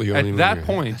life. Well, you're only At moving that your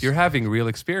point, head. you're having real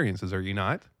experiences, are you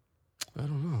not? I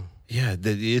don't know. Yeah,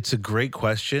 it's a great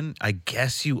question. I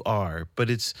guess you are, but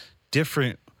it's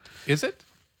different. Is it?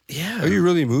 Yeah. Are you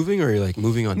really moving, or are you like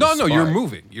moving on? No, the you're spot?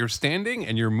 moving. You're standing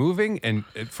and you're moving, and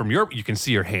from you can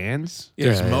see your hands.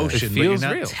 There's Yeah, motion, it but you're feels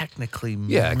not real. technically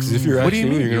Yeah, because if you're What do actually you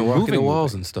mean? moving, you're You're gonna walk into moving,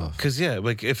 walls moving. and stuff. Because yeah,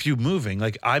 like if you're moving,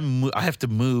 like I have to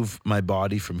move my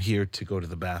body from here to go to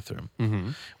the bathroom. Mm-hmm.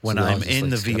 When So now I'm it's just in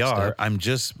like the step, VR, step. I'm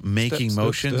just making Step,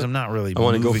 motions. step. I'm not really. I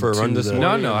wanna go moving for a run to this the-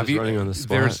 morning. No. I'm Have just you? running on the spot.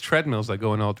 There's treadmills that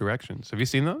go in all directions. Have you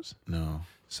seen those? No.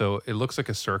 So it looks like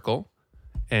a circle,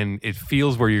 and it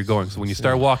feels where you're going. So when you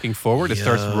start walking forward, it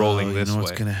starts rolling this You know way.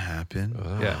 what's gonna happen?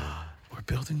 Yeah. We're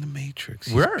building the Matrix.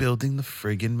 He's We're. building the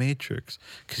friggin' Matrix.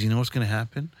 Because you know what's gonna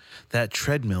happen? That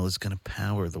treadmill is gonna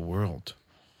power the world.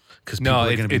 Because No,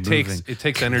 are gonna be it moving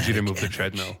takes energy to move the kinetic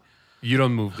treadmill. energy. You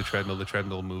don't move the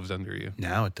treadmill moves under you.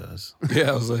 Now it does. Yeah,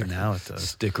 I was like, Now it does.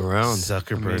 stick around.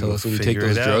 Zuckerberg Tell will us when you take figure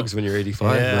those it drugs out. when you're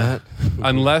 85, Yeah. Matt.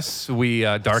 Unless we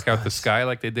dark out the sky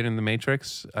like they did in the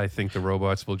Matrix, I think the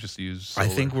robots will just use solar. I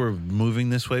think we're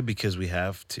moving this way because we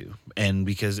have to. And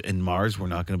because in Mars, we're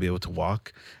not going to be able to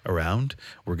walk around.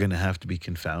 We're going to have to be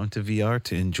confounded to VR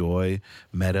to enjoy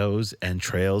meadows and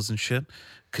trails and shit.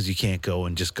 Because you can't go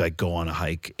and just like go on a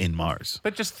hike in Mars.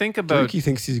 But just think about... Ricky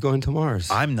thinks he's going to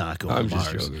Mars. I'm not going I'm to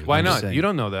just Mars. joking. Why I'm just not? saying, You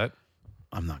don't know that.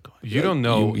 I'm not going. You don't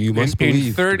know. You must in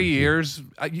believe. 30 years,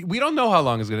 we don't know how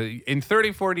long it's going to... In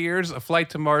 30, 40 years, a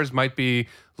flight to Mars might be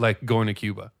like going to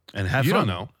Cuba. And have You fun. don't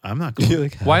know. I'm not You're going.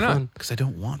 like, have Why not? fun. Because I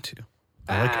don't want to.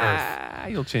 I like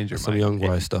Earth. You'll change your Some mind. young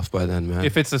boy stuff by then, man.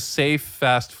 If it's a safe,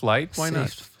 fast flight, why not?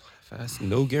 Safe, fast,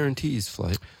 no guarantees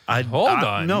flight. Hold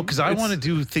on. No, because I It's- want to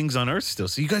do things on Earth still.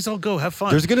 So you guys all go. Have fun.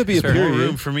 There's going to be a There's more period.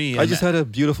 room for me. I and just had a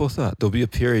beautiful thought. There'll be a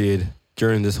period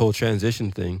during this whole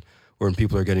transition thing where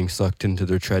people are getting sucked into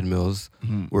their treadmills,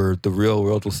 where the real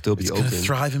world will still be it's open. going to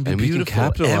thrive and be we beautiful. can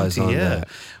capitalize empty, on yeah. that.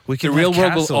 We The can real have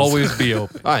world will castles. always be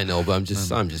open. I know, but I'm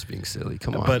just being silly.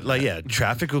 Come on. But like, yeah,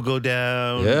 traffic will go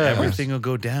down. Yeah. Everything will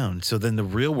go down. So then the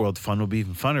real world fun will be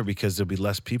even funner because there'll be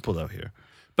less people out here.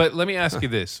 But let me ask you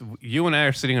this. You and I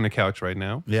are sitting on a couch right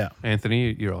now. Yeah.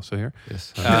 Anthony, you're also here.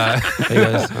 yes. Hey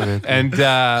guys. I'm Anthony.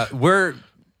 And we're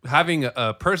having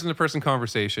a person-to-person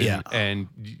conversation. Yeah. And,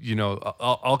 you know,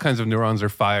 all kinds of neurons are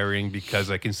firing because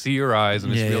I can see your eyes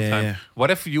and it's Yeah, real yeah, time. yeah. What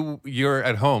if you're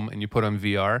at home and you put on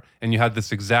VR and you had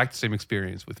this exact same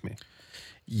experience with me?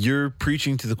 You're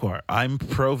preaching to the choir. I'm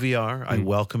pro VR. Hmm. I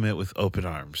welcome it with open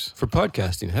arms. For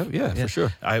podcasting, for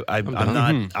sure.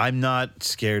 I'm not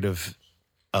scared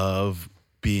of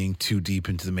being too deep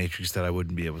into the matrix that I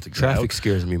wouldn't be able to get Traffic out.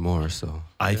 scares me more, so.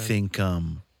 I think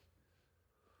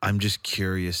I'm just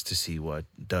curious to see what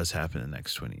does happen in the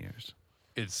next 20 years.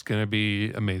 It's going to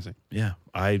be amazing. Yeah.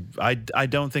 I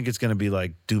don't think it's going to be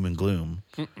like doom and gloom.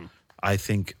 I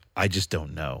think I just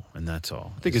don't know, and that's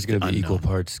all. I think it's going to be unknown. equal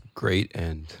parts great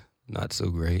and not so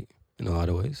great in a lot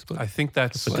of ways. But I think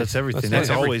that's... But that's everything. That's That's,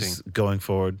 everything. always going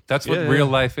forward. That's what Yeah, real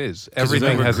yeah. life is. 'Cause Everything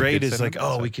remember, has a great good is side like, and a bad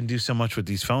oh, side. we can do so much with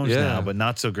these phones Yeah. now, but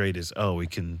not so great is, oh, we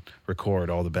can record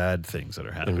all the bad things that are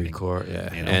and happening. record, You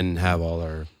know? and have all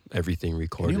our everything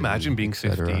recorded. Can you imagine and being et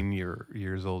cetera. 15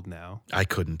 years old now? I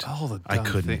couldn't. All the dumb I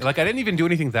couldn't. things. Like I didn't even do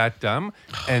anything that dumb,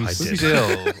 and I did.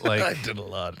 still, like I did a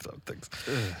lot of some things.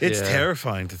 It's Yeah.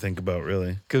 terrifying to think about,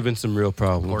 really. Could have been some real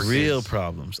problems. Real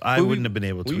problems. I But we- wouldn't have been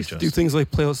able We to used to adjust. do things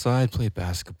like play outside, play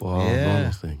basketball, Yeah.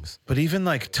 normal things. But even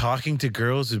like talking to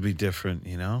girls would be different,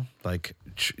 you know? Like,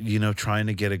 trying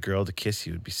to get a girl to kiss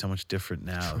you would be so much different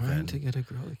now Trying to get a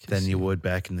girl to kiss than you would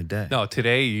back in the day. no.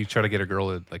 Today you try to get a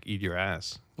girl to like eat your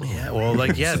ass. Yeah, well,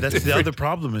 like, yeah, that's the other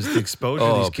problem is the exposure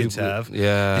Oh, these kids people- have.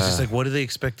 yeah. It's just like, what do they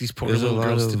expect these poor There's a little lot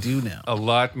girls to of- do now? A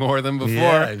lot more than before.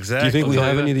 Yeah, Do exactly. you think we I'll have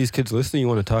tell you any that. of these kids listening? You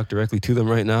want to talk directly to them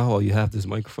right now while you have this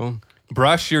microphone?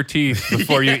 Brush your teeth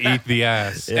before you eat the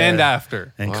ass, Yeah. and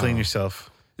after. And clean Wow.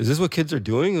 yourself. Is this what kids are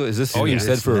doing? Is this Oh, being yeah.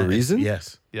 said It's for a nuts. reason?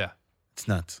 Yes. Yeah, It's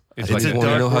nuts. It's I like just a want to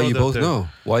dark know how you world out both there. know.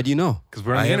 Why do you know? because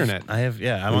we're on I the have- internet.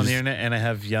 I'm on the internet and I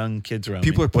have young kids around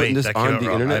People me. are putting Wait, this that on came the out wrong.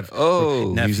 I internet. have Oh,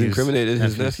 he's nephews. incriminated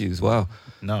his nephews. Wow.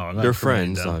 No, I'm not They're incriminating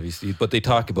friends, them. obviously, but they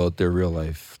talk about their real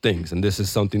life things, and this is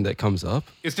something that comes up.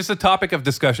 It's just a topic of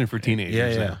discussion for teenagers. Yeah,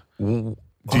 yeah. now.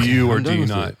 Do you or do you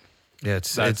not? Yeah,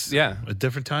 it's That's- yeah. a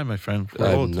different time, my friend. We're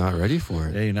I'm old. not ready for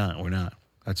it. Yeah, you're not. We're not.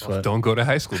 That's what. Don't go to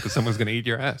high school because someone's going to eat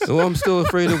your ass. So I'm still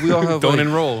afraid of. We all have Don't like,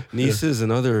 enroll. nieces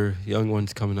and other young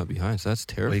ones coming up behind. So that's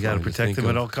terrifying. Well, you got to to protect think them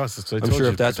of. at all costs. That's what I I'm told sure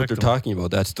you, if that's what they're protect them. talking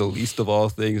about, that's the least of all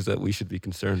things that we should be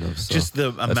concerned of. So Just the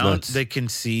that's amount nuts. they can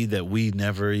see that we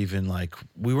never even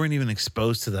we weren't even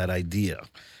exposed to that idea.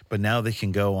 But now they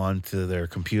can go onto their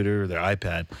computer, their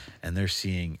iPad, and they're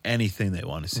seeing anything they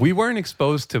want to see. We weren't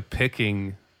exposed to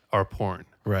picking our porn.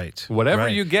 Right. Whatever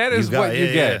right. you get is got- what you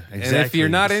yeah, get. yeah, And if exactly. you're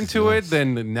not This is into it, nuts.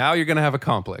 then now you're going to have a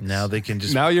complex. Now they can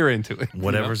just Now you're into it. you know?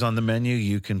 whatever's on the menu,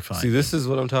 you can find. See, this is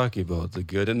what I'm talking about. The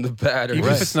good and the bad are Even if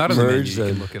just it's not on the menu, merged you can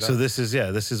and look it so up.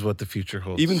 this is what the future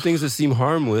holds. even things that seem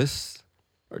harmless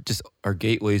are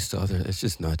gateways to other. It's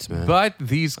just nuts, man. But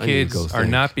these I need to kids go are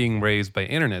think. not being raised by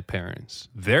internet parents.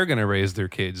 They're going to raise their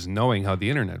kids knowing how the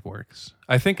internet works.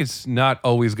 I think it's not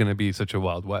always going to be such a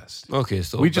Wild West. okay,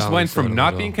 so We just went balance out from a not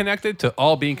little. being connected to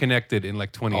all being connected in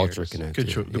like 20 ultra years. connected.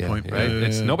 Good point. Yeah. Right? Yeah,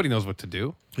 It's yeah. nobody knows what to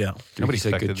do. yeah. Nobody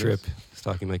said good expected trip. It's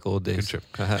talking like old days. Good trip.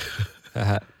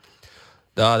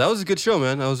 That was a good show,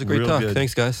 man. That was a great Real talk. good.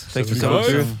 Thanks, guys. Thanks for It's coming always-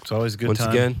 through. It's always a good Once time.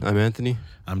 again, I'm Anthony.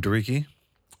 I'm Dariki.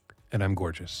 And I'm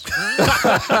gorgeous.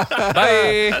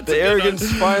 Bye. The arrogance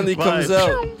finally Bye. comes out.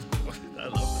 I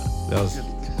love that. That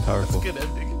was powerful. Good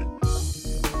ending.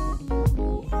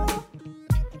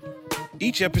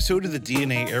 Each episode of the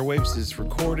DNA Airwaves is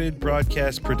recorded,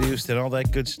 broadcast, produced, and all that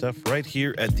good stuff right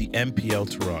here at the MPL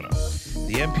Toronto.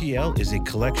 The MPL is a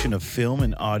collection of film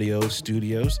and audio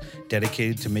studios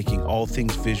dedicated to making all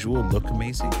things visual look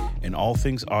amazing and all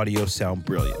things audio sound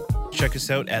brilliant. Check us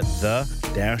out at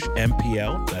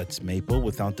the-MPL, that's maple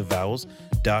without the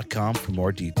vowels.com for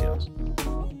more details.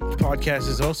 The podcast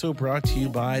is also brought to you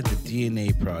by the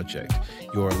DNA Project,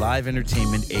 your live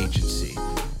entertainment agency.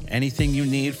 Anything you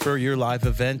need for your live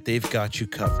event, they've got you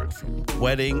covered. From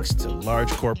weddings to large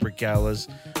corporate galas,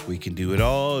 we can do it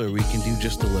all, or we can do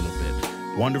just a little bit.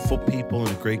 Wonderful people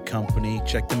and a great company.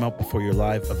 Check them out before your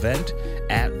live event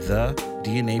at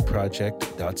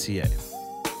thednaproject.ca.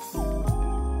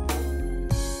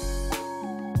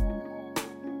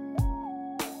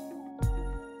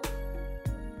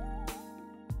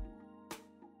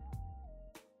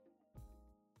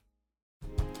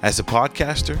 As a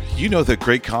podcaster, you know that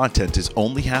great content is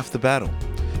only half the battle.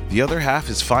 The other half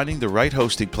is finding the right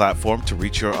hosting platform to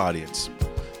reach your audience.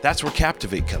 That's where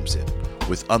Captivate comes in.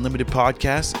 With unlimited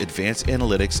podcasts, advanced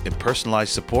analytics, and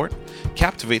personalized support,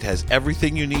 Captivate has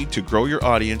everything you need to grow your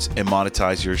audience and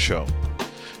monetize your show.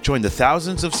 Join the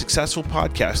thousands of successful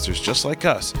podcasters just like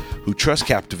us who trust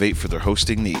Captivate for their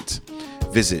hosting needs.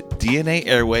 Visit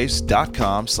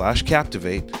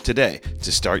dnaairwaves.com/captivate today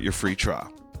to start your free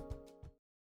trial.